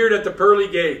he appeared at the pearly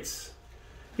gates.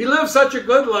 He lived such a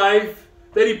good life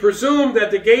that he presumed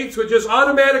that the gates would just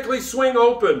automatically swing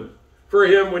open for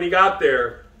him when he got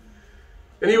there.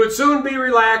 And he would soon be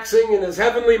relaxing in his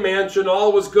heavenly mansion.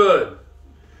 All was good.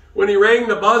 When he rang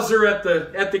the buzzer at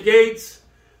the gates,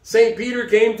 St. Peter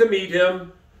came to meet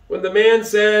him. When the man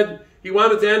said he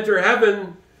wanted to enter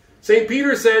heaven, St.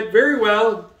 Peter said, "Very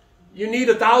well, you need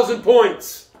 1,000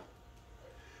 points.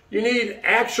 You need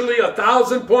actually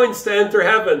 1,000 points to enter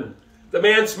heaven." The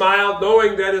man smiled,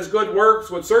 knowing that his good works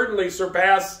would certainly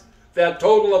surpass that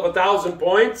total of 1,000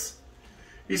 points.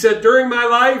 He said, "During my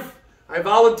life, I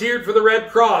volunteered for the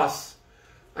Red Cross.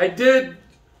 I did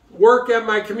work at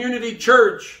my community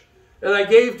church, and I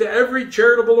gave to every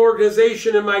charitable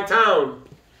organization in my town.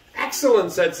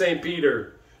 Excellent, said St.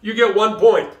 Peter. You get 1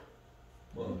 point.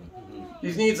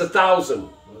 He needs 1,000.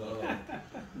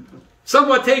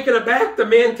 Somewhat taken aback, the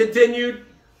man continued,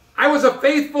 I was a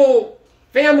faithful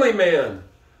family man.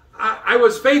 I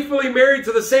was faithfully married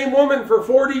to the same woman for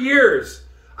 40 years.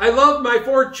 I loved my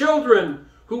 4 children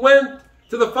who went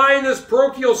to the finest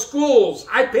parochial schools.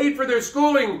 I paid for their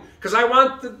schooling because I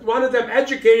wanted them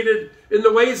educated in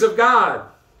the ways of God.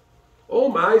 Oh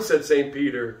my, said St.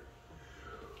 Peter.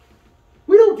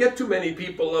 We don't get too many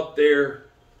people up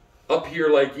here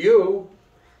like you.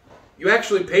 You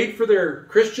actually paid for their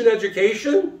Christian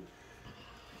education?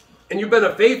 And you've been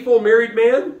a faithful married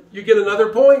man? You get another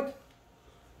point.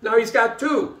 Now he's got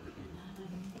 2.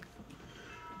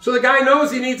 So the guy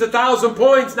knows he needs 1,000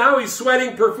 points. Now he's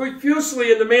sweating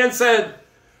profusely, and the man said,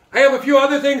 I have a few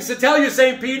other things to tell you,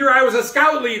 St. Peter. I was a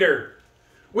scout leader.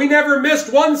 We never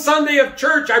missed one Sunday of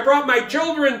church. I brought my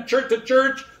children to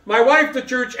church, my wife to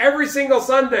church every single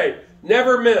Sunday.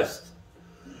 Never missed.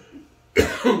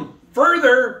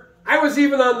 Further, I was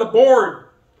even on the board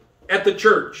at the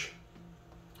church.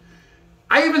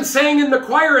 I even sang in the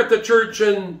choir at the church,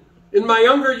 and in my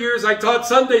younger years, I taught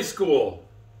Sunday school.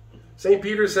 St.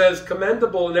 Peter says,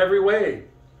 commendable in every way.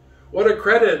 What a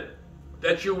credit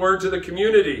that you were to the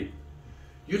community.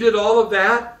 You did all of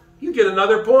that, you get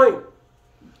another point.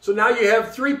 So now you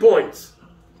have 3 points.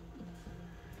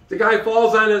 The guy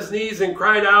falls on his knees and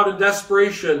cried out in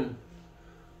desperation,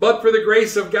 but for the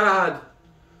grace of God,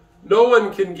 no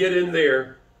one can get in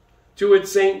there. To which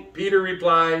St. Peter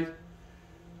replied,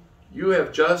 you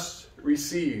have just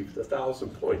received 1,000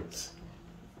 points.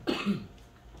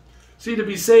 See, to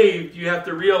be saved, you have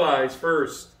to realize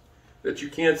first that you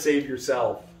can't save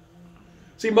yourself.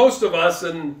 See, most of us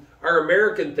in our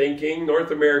American thinking,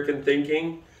 North American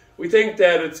thinking, we think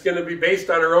that it's going to be based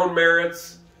on our own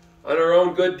merits, on our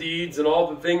own good deeds, and all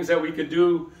the things that we could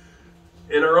do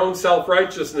in our own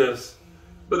self-righteousness.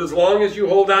 But as long as you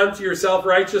hold on to your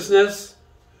self-righteousness,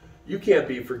 you can't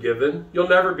be forgiven. You'll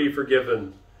never be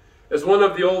forgiven. As one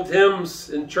of the old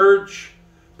hymns in church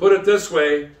put it this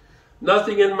way,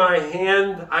 nothing in my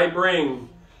hand I bring,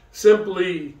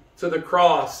 simply to the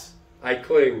cross I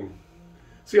cling.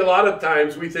 See, a lot of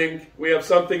times we think we have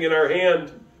something in our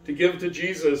hand to give to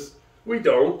Jesus. We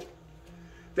don't.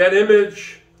 That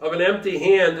image of an empty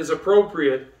hand is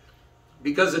appropriate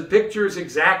because it pictures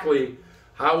exactly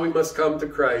how we must come to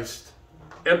Christ.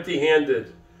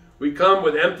 Empty-handed. We come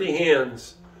with empty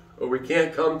hands, or we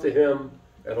can't come to Him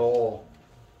at all.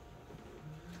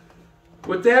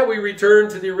 With that, we return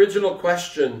to the original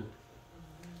question.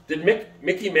 Did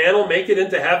Mickey Mantle make it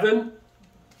into heaven?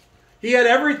 He had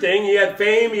everything. He had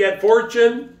fame. He had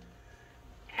fortune.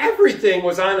 Everything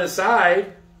was on his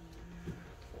side.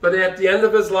 But at the end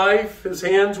of his life, his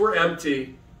hands were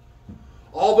empty.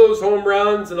 All those home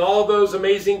runs and all those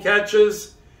amazing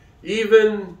catches,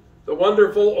 even the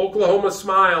wonderful Oklahoma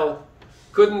smile,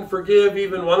 couldn't forgive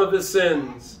even one of his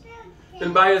sins.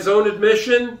 And by his own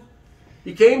admission,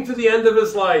 he came to the end of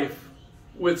his life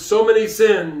with so many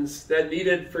sins that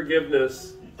needed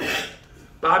forgiveness.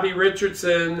 Bobby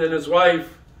Richardson and his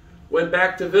wife went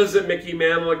back to visit Mickey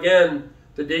Mantle again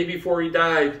the day before he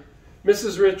died.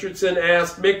 Mrs. Richardson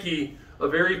asked Mickey a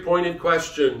very pointed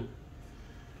question.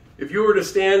 If you were to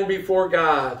stand before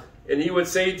God and He would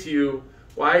say to you,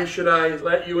 why should I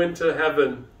let you into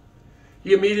heaven?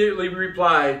 He immediately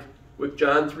replied with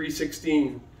John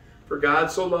 3:16, for God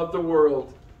so loved the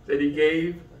world that He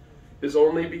gave His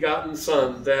only begotten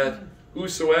Son, that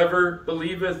whosoever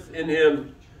believeth in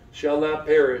Him shall not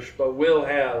perish, but will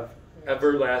have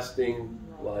everlasting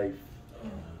life.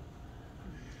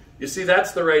 You see,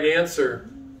 that's the right answer.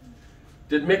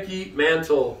 Did Mickey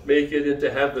Mantle make it into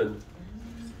heaven?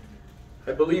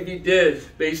 I believe he did,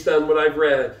 based on what I've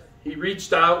read. He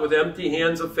reached out with empty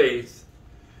hands of faith,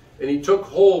 and he took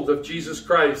hold of Jesus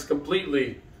Christ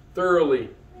completely, thoroughly.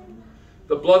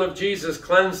 The blood of Jesus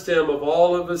cleansed him of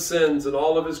all of his sins and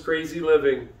all of his crazy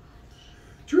living.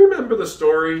 Do you remember the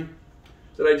story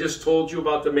that I just told you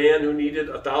about the man who needed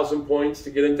 1,000 points to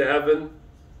get into heaven?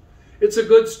 It's a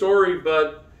good story,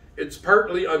 but it's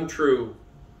partly untrue.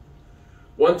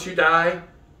 Once you die,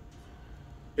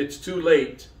 it's too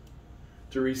late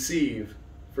to receive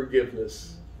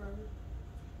forgiveness.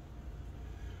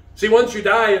 See, once you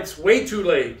die, it's way too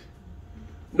late.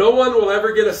 No one will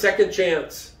ever get a second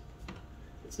chance.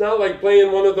 It's not like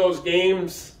playing one of those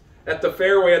games at the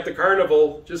fairway at the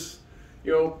carnival. Just,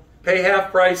 pay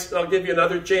half price, I'll give you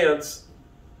another chance.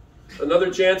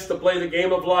 Another chance to play the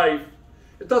game of life.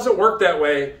 It doesn't work that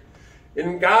way.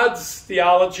 in God's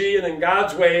theology and in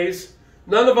God's ways,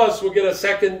 none of us will get a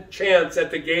second chance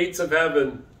at the gates of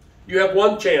heaven. You have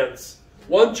one chance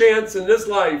in this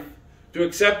life to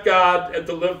accept God and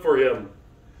to live for Him.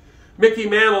 Mickey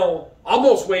Mantle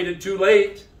almost waited too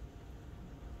late.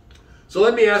 So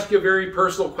let me ask you a very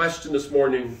personal question this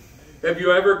morning. Have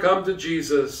you ever come to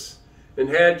Jesus and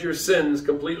had your sins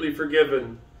completely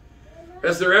forgiven?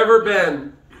 Has there ever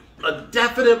been a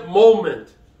definite moment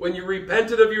when you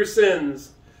repented of your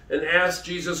sins and asked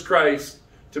Jesus Christ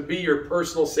to be your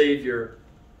personal Savior?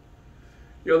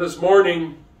 You know, this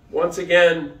morning, once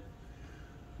again,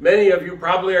 many of you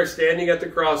probably are standing at the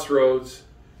crossroads.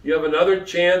 You have another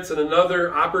chance and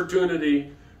another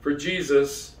opportunity for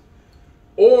Jesus.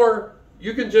 Or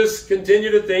you can just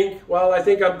continue to think, well, I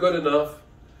think I'm good enough.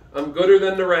 I'm gooder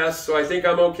than the rest, so I think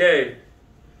I'm okay.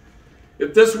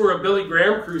 If this were a Billy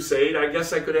Graham crusade, I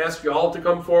guess I could ask you all to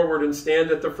come forward and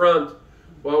stand at the front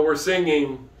while we're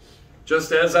singing,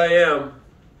 Just As I Am.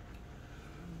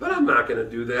 But I'm not going to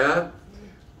do that.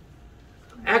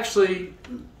 Actually,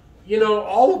 you know,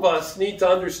 all of us need to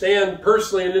understand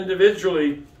personally and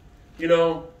individually, you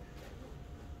know,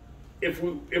 if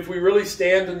we really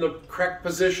stand in the correct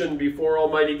position before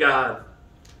Almighty God.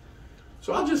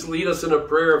 So I'll just lead us in a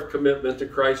prayer of commitment to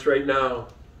Christ right now.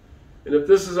 And if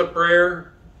this is a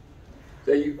prayer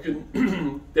that you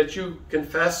can that you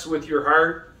confess with your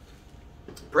heart,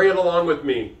 pray it along with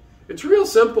me. It's real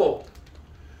simple.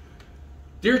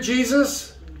 Dear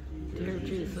Jesus,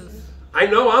 I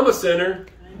know I'm a sinner.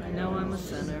 I know I'm a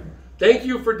sinner. Thank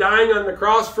you for dying on the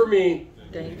cross for me.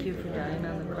 Thank you for dying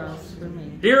on the cross for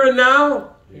me. Here and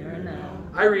now,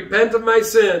 I repent of my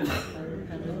sin.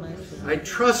 repent of my sin. I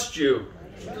trust you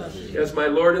as my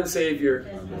Lord and Savior.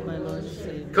 My Lord and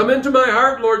Savior. Come into my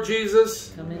heart, Lord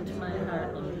Jesus. Come into my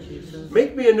heart, Lord Jesus.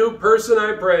 Make me a new person,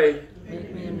 I pray.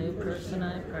 Make me a new person,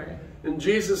 I pray. In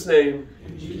Jesus' name,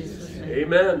 In Jesus' name.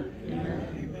 amen.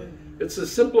 Amen. It's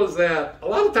as simple as that. A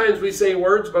lot of times we say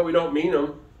words, but we don't mean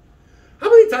them. How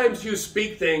many times do you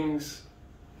speak things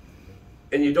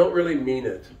and you don't really mean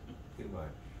it?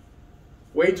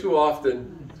 Way too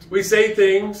often. We say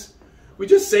things. We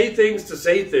just say things to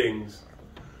say things.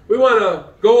 We want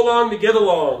to go along to get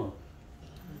along.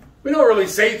 We don't really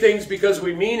say things because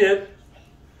we mean it.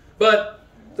 But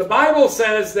the Bible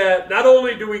says that not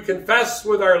only do we confess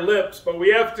with our lips, but we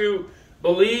have to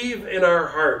believe in our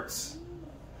hearts.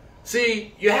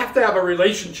 See, you have to have a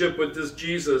relationship with this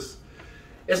Jesus.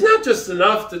 It's not just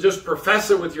enough to just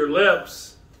profess it with your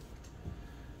lips.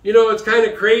 You know, it's kind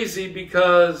of crazy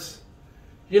because,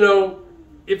 you know,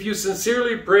 if you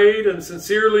sincerely prayed and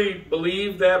sincerely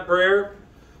believed that prayer,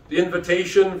 the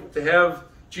invitation to have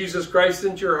Jesus Christ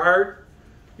into your heart,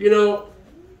 you know,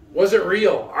 was it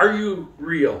real? Are you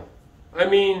real? I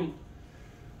mean,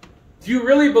 do you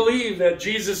really believe that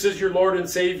Jesus is your Lord and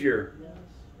Savior? Yes.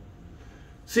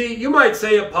 See, you might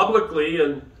say it publicly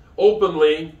and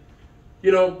openly,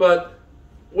 you know, but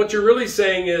what you're really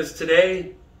saying is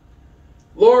today,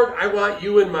 Lord, I want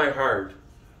you in my heart.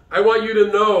 I want you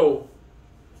to know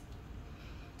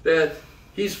that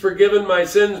He's forgiven my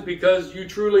sins because you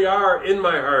truly are in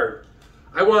my heart.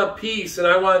 I want peace and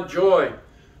I want joy.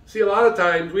 See, a lot of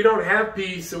times we don't have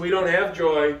peace and we don't have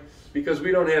joy because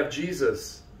we don't have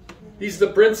Jesus. He's the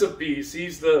Prince of Peace.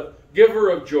 He's the giver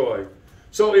of joy.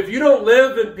 So if you don't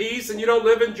live in peace and you don't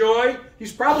live in joy,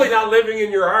 He's probably not living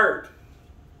in your heart.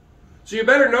 So you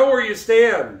better know where you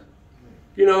stand.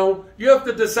 You know, you have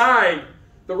to decide.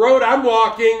 The road I'm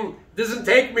walking doesn't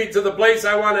take me to the place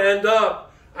I want to end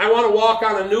up. I want to walk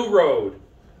on a new road.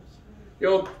 You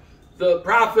know, the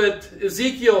prophet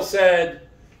Ezekiel said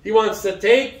he wants to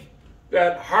take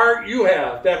that heart you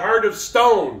have, that heart of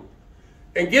stone,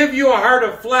 and give you a heart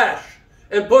of flesh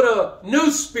and put a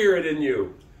new spirit in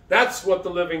you. That's what the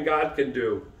living God can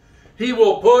do. He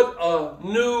will put a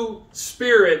new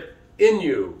spirit in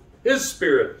you. His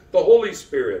Spirit, the Holy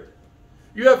Spirit.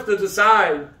 You have to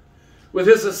decide with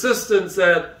His assistance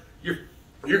that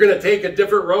you're going to take a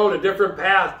different road, a different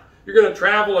path. You're going to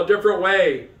travel a different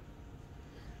way.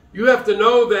 You have to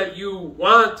know that you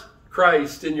want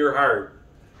Christ in your heart.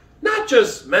 Not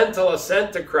just mental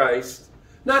assent to Christ.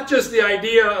 Not just the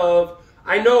idea of,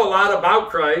 I know a lot about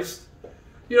Christ.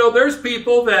 You know, there's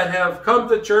people that have come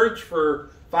to church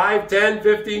for 5, 10,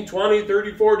 15, 20,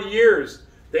 30, 40 years.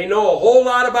 They know a whole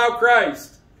lot about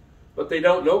Christ, but they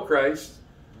don't know Christ.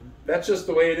 That's just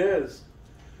the way it is.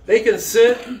 They can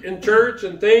sit in church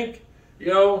and think, you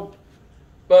know,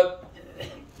 but,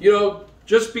 you know,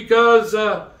 just because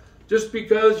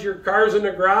your car's in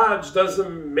the garage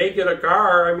doesn't make it a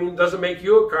car. I mean, doesn't make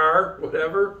you a car,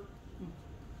 whatever.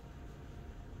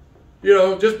 You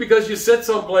know, just because you sit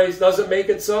someplace doesn't make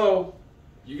it so.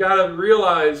 You got to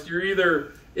realize you're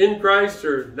either in Christ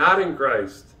or not in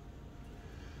Christ.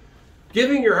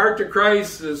 Giving your heart to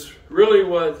Christ is really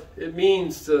what it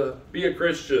means to be a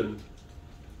Christian.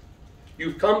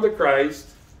 You've come to Christ.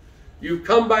 You've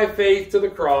come by faith to the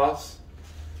cross.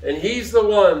 And He's the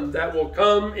one that will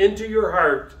come into your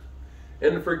heart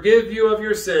and forgive you of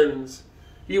your sins.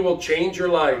 He will change your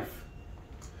life.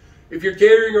 If you're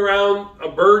carrying around a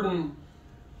burden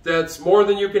that's more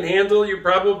than you can handle, you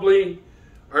probably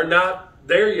are not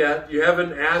there yet. You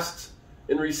haven't asked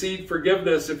and received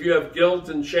forgiveness if you have guilt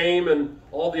and shame and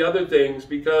all the other things,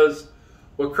 because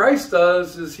what Christ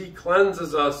does is He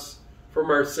cleanses us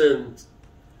from our sins,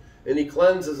 and He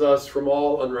cleanses us from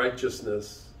all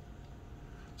unrighteousness.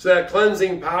 So that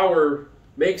cleansing power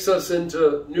makes us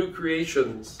into new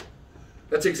creations.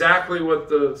 That's exactly what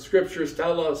the Scriptures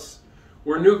tell us.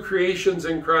 We're new creations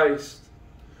in Christ.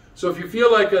 So if you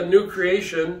feel like a new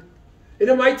creation, and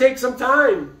it might take some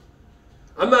time.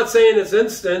 I'm not saying it's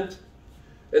instant.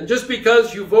 And just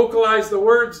because you vocalize the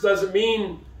words doesn't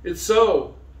mean it's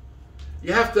so.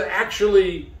 You have to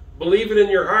actually believe it in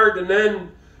your heart, and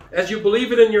then as you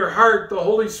believe it in your heart, the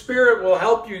Holy Spirit will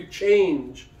help you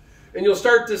change. And you'll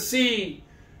start to see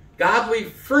godly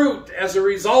fruit as a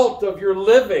result of your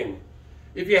living.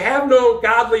 If you have no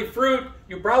godly fruit,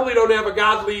 you probably don't have a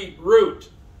godly root.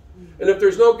 And if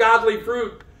there's no godly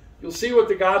fruit, you'll see what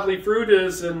the godly fruit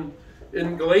is in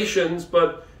Galatians.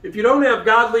 But if you don't have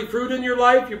godly fruit in your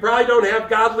life, you probably don't have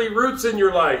godly roots in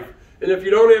your life. And if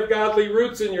you don't have godly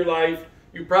roots in your life,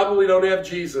 you probably don't have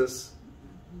Jesus.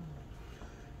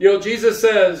 You know, Jesus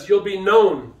says you'll be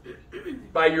known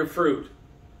by your fruit.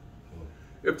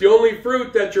 If the only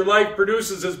fruit that your life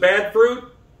produces is bad fruit,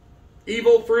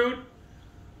 evil fruit,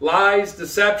 lies,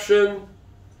 deception,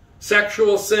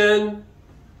 sexual sin,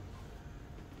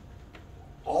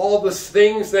 all the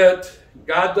things that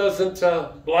God doesn't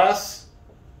bless,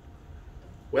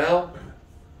 well,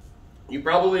 you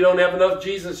probably don't have enough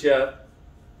Jesus yet.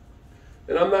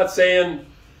 And I'm not saying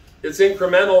it's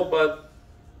incremental, but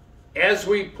as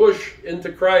we push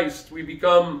into Christ, we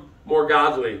become more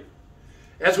godly.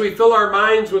 As we fill our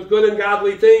minds with good and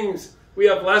godly things, we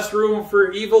have less room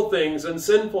for evil things and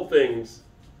sinful things.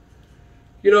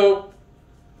 You know,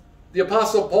 the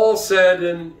Apostle Paul said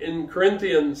in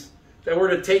Corinthians that we're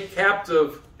to take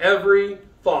captive every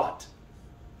thought.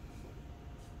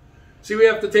 See, we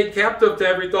have to take captive to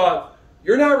every thought.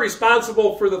 You're not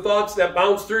responsible for the thoughts that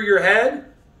bounce through your head,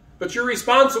 but you're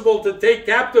responsible to take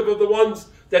captive of the ones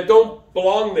that don't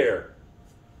belong there.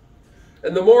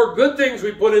 And the more good things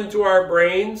we put into our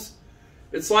brains,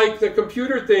 it's like the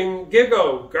computer thing,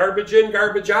 GIGO, garbage in,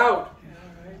 garbage out.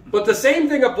 But the same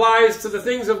thing applies to the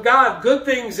things of God. Good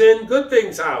things in, good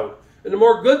things out. And the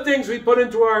more good things we put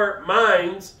into our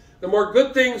minds, the more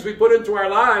good things we put into our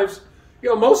lives. You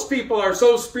know, most people are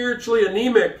so spiritually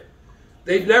anemic,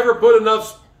 they've never put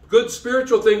enough good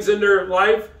spiritual things in their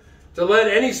life to let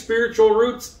any spiritual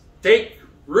roots take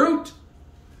root.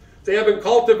 They haven't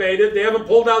cultivated, they haven't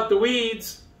pulled out the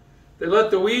weeds. They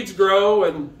let the weeds grow,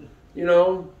 and, you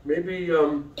know, maybe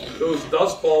those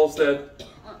dust balls that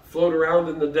float around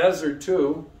in the desert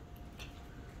too.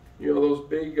 You know, those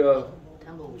big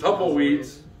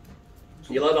tumbleweeds.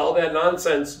 You let all that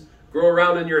nonsense grow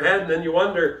around in your head, and then you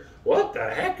wonder, what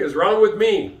the heck is wrong with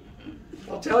me?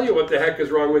 I'll tell you what the heck is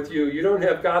wrong with you. You don't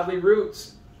have godly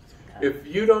roots. If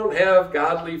you don't have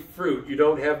godly fruit, you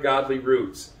don't have godly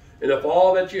roots. And if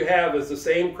all that you have is the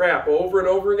same crap over and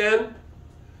over again,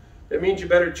 that means you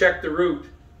better check the root.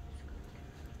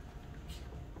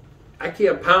 I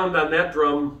can't pound on that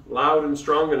drum loud and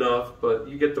strong enough, but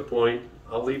you get the point.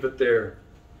 I'll leave it there.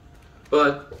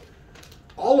 But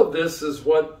all of this is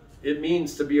what it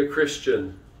means to be a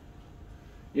Christian.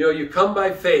 You know, you come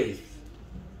by faith.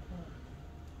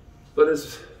 But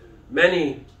as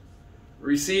many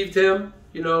received Him,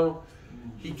 you know,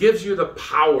 He gives you the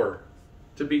power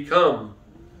to become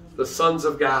the sons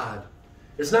of God.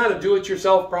 It's not a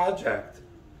do-it-yourself project.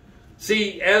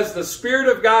 See, as the Spirit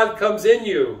of God comes in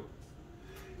you,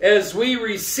 as we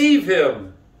receive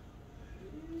Him,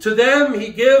 to them He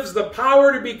gives the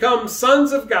power to become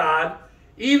sons of God,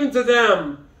 even to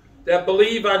them that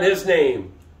believe on His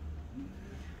name.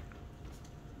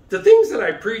 The things that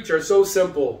I preach are so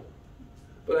simple,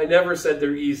 but I never said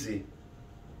they're easy.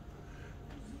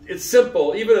 It's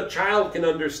simple. Even a child can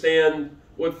understand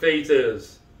what faith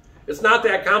is. It's not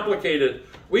that complicated.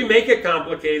 We make it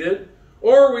complicated,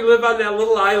 or we live on that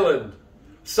little island.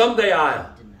 Someday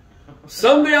I'll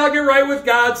get right with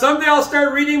God. Someday I'll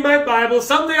start reading my Bible.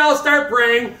 Someday I'll start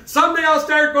praying. Someday I'll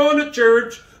start going to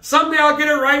church. Someday I'll get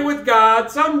it right with God.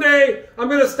 Someday I'm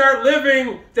going to start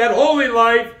living that holy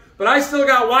life, but I still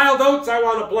got wild oats I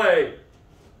want to play.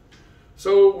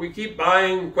 So we keep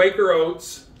buying Quaker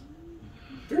oats.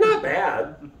 They're not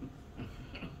bad.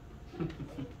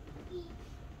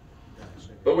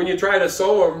 But when you try to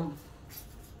sow them,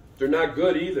 they're not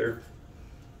good either.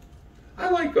 I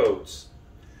like oats.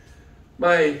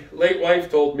 My late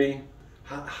wife told me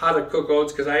how to cook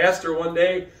oats because I asked her one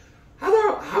day,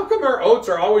 how come our oats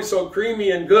are always so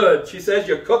creamy and good? She says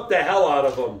you cook the hell out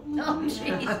of them. Oh,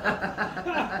 jeez.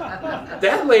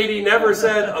 That lady never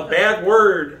said a bad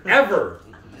word, ever.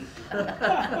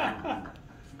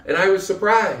 And I was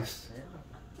surprised.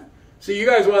 See, you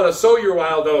guys want to sow your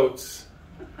wild oats.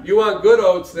 You want good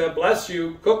oats that bless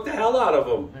you, cook the hell out of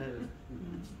them.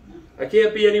 I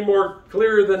can't be any more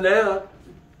clear than that.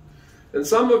 And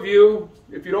some of you,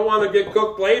 if you don't want to get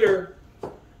cooked later,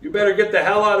 you better get the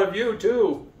hell out of you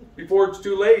too, before it's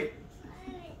too late.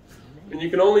 And you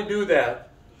can only do that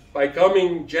by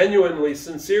coming genuinely,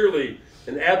 sincerely,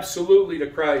 and absolutely to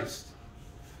Christ.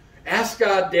 Ask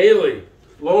God daily,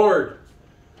 Lord,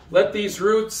 let these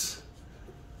roots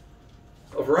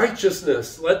of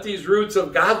righteousness, let these roots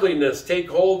of godliness take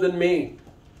hold in me.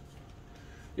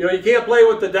 You know, you can't play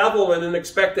with the devil and then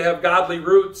expect to have godly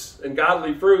roots and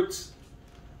godly fruits.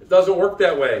 It doesn't work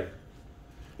that way.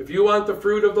 If you want the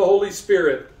fruit of the Holy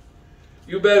Spirit,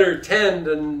 you better tend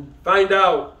and find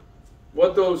out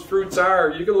what those fruits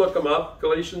are. You can look them up.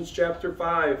 Galatians chapter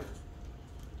 5.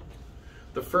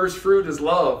 The first fruit is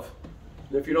love.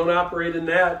 And if you don't operate in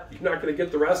that, you're not going to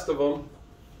get the rest of them.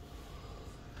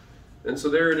 And so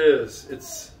there it is.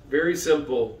 It's very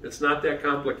simple. It's not that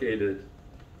complicated.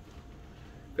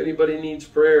 If anybody needs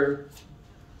prayer,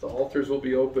 the altars will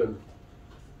be open.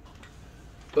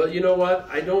 But you know what?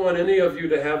 I don't want any of you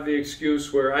to have the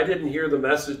excuse where I didn't hear the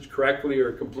message correctly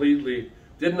or completely,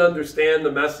 didn't understand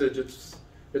the message.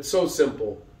 It's so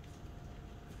simple.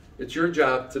 It's your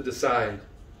job to decide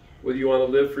whether you want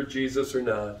to live for Jesus or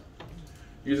not.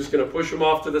 You're just going to push them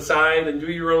off to the side and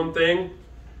do your own thing.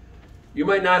 You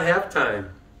might not have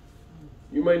time.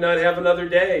 You might not have another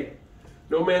day.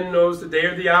 No man knows the day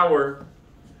or the hour.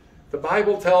 The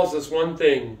Bible tells us one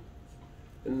thing,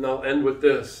 and I'll end with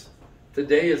this.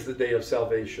 Today is the day of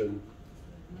salvation.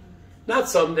 Not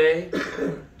someday.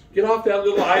 Get off that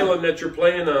little island that you're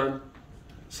playing on.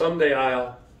 Someday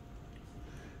I'll.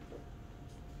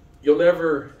 You'll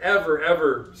never, ever,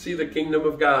 ever see the kingdom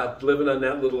of God living on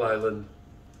that little island.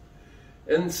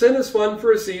 And sin is fun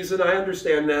for a season, I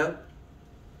understand that.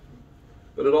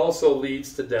 But it also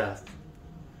leads to death.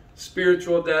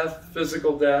 Spiritual death,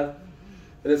 physical death.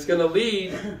 And it's going to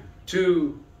lead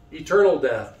to eternal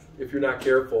death if you're not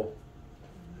careful.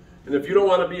 And if you don't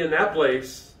want to be in that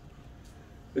place,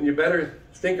 then you better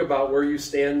think about where you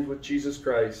stand with Jesus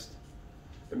Christ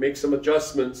and make some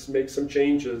adjustments, make some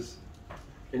changes.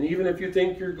 And even if you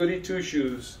think you're goody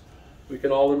two-shoes, we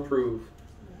can all improve.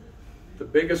 The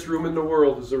biggest room in the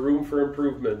world is a room for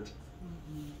improvement.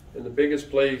 And the biggest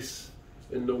place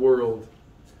in the world,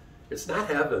 it's not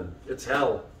heaven, it's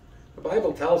hell. The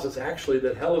Bible tells us actually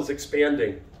that hell is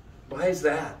expanding. Why is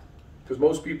that? Because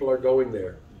most people are going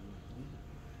there.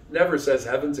 It never says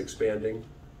heaven's expanding.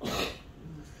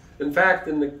 In fact,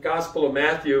 in the Gospel of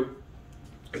Matthew,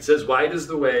 it says, wide is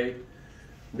the way,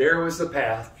 narrow is the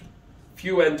path,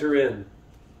 few enter in.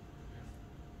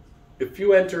 If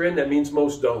few enter in, that means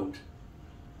most don't.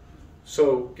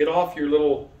 So get off your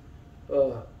little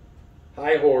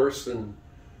high horse and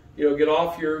get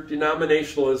off your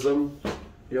denominationalism.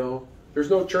 There's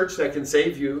no church that can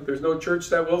save you. There's no church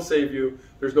that will save you.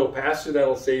 There's no pastor that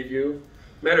will save you.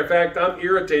 Matter of fact, I'm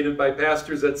irritated by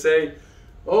pastors that say,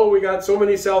 oh, we got so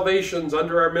many salvations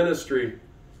under our ministry.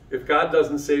 If God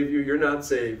doesn't save you, you're not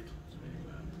saved.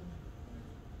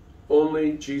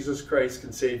 Only Jesus Christ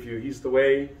can save you. He's the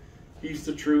way, He's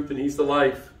the truth, and He's the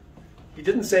life. He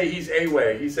didn't say He's a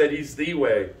way. He said He's the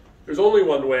way. There's only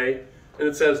one way. And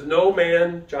it says, no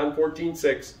man, John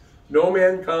 14:6, no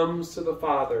man comes to the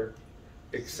Father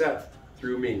except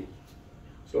through me.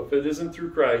 So if it isn't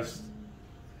through Christ,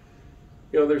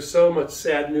 there's so much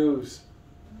sad news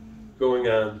going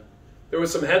on. There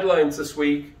was some headlines this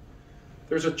week.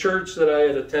 There's a church that I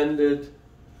had attended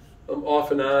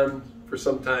off and on for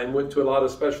some time, went to a lot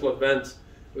of special events.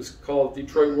 It was called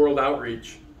Detroit World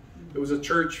Outreach. It was a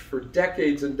church for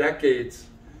decades and decades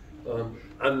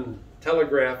on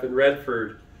Telegraph in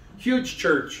Redford. Huge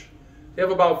church. They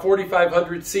have about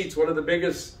 4,500 seats, one of the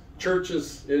biggest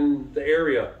churches in the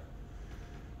area.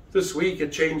 This week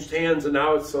it changed hands and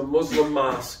now it's a Muslim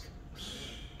mosque.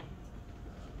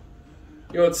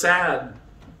 It's sad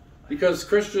because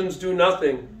Christians do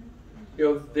nothing.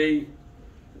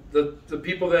 the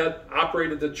people that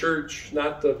operated the church,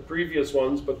 not the previous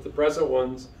ones, but the present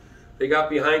ones, they got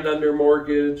behind on their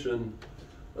mortgage, and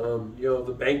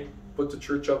the bank put the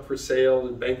church up for sale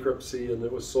in bankruptcy, and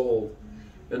it was sold.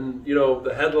 And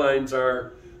the headlines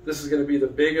are, this is going to be the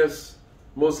biggest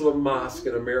Muslim mosque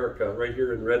in America, right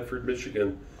here in Redford,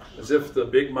 Michigan, as if the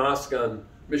big mosque on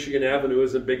Michigan Avenue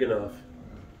isn't big enough.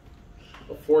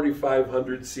 A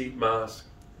 4,500 seat mosque.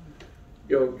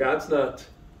 God's not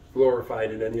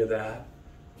glorified in any of that.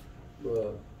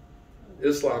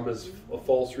 Islam is a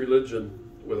false religion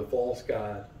with a false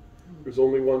God. There's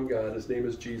only one God. His name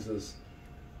is Jesus.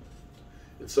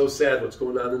 It's so sad what's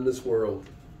going on in this world.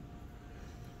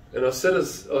 And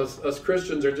us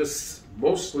Christians are just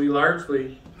mostly,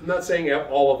 largely, I'm not saying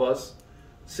all of us,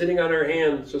 sitting on our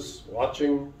hands just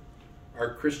watching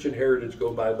our Christian heritage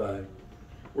go bye-bye.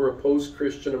 We're a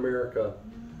post-Christian America.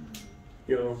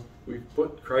 We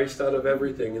put Christ out of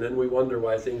everything, and then we wonder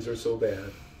why things are so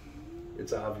bad.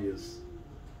 It's obvious.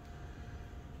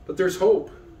 But there's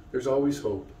hope. There's always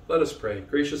hope. Let us pray.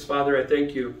 Gracious Father, I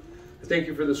thank you. I thank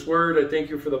you for this word. I thank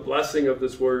you for the blessing of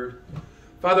this word.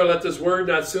 Father, let this word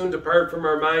not soon depart from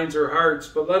our minds or hearts,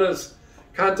 but let us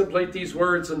contemplate these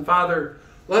words. And Father,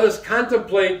 let us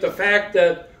contemplate the fact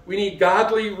that we need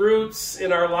godly roots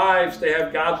in our lives to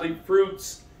have godly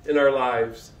fruits in our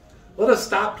lives. Let us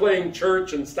stop playing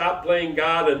church and stop playing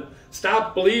God and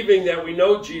stop believing that we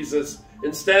know Jesus.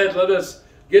 Instead, let us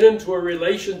get into a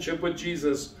relationship with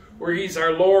Jesus where He's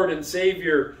our Lord and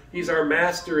Savior. He's our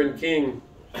Master and King.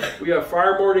 We have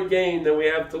far more to gain than we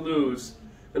have to lose.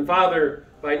 And Father,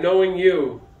 by knowing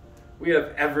you, we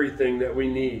have everything that we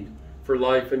need for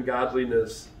life and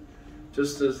godliness.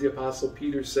 Just as the Apostle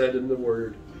Peter said in the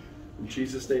Word. In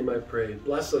Jesus' name I pray.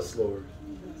 Bless us, Lord.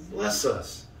 Bless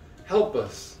us. Help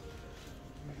us.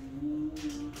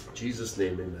 In Jesus'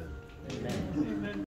 name, amen. Amen.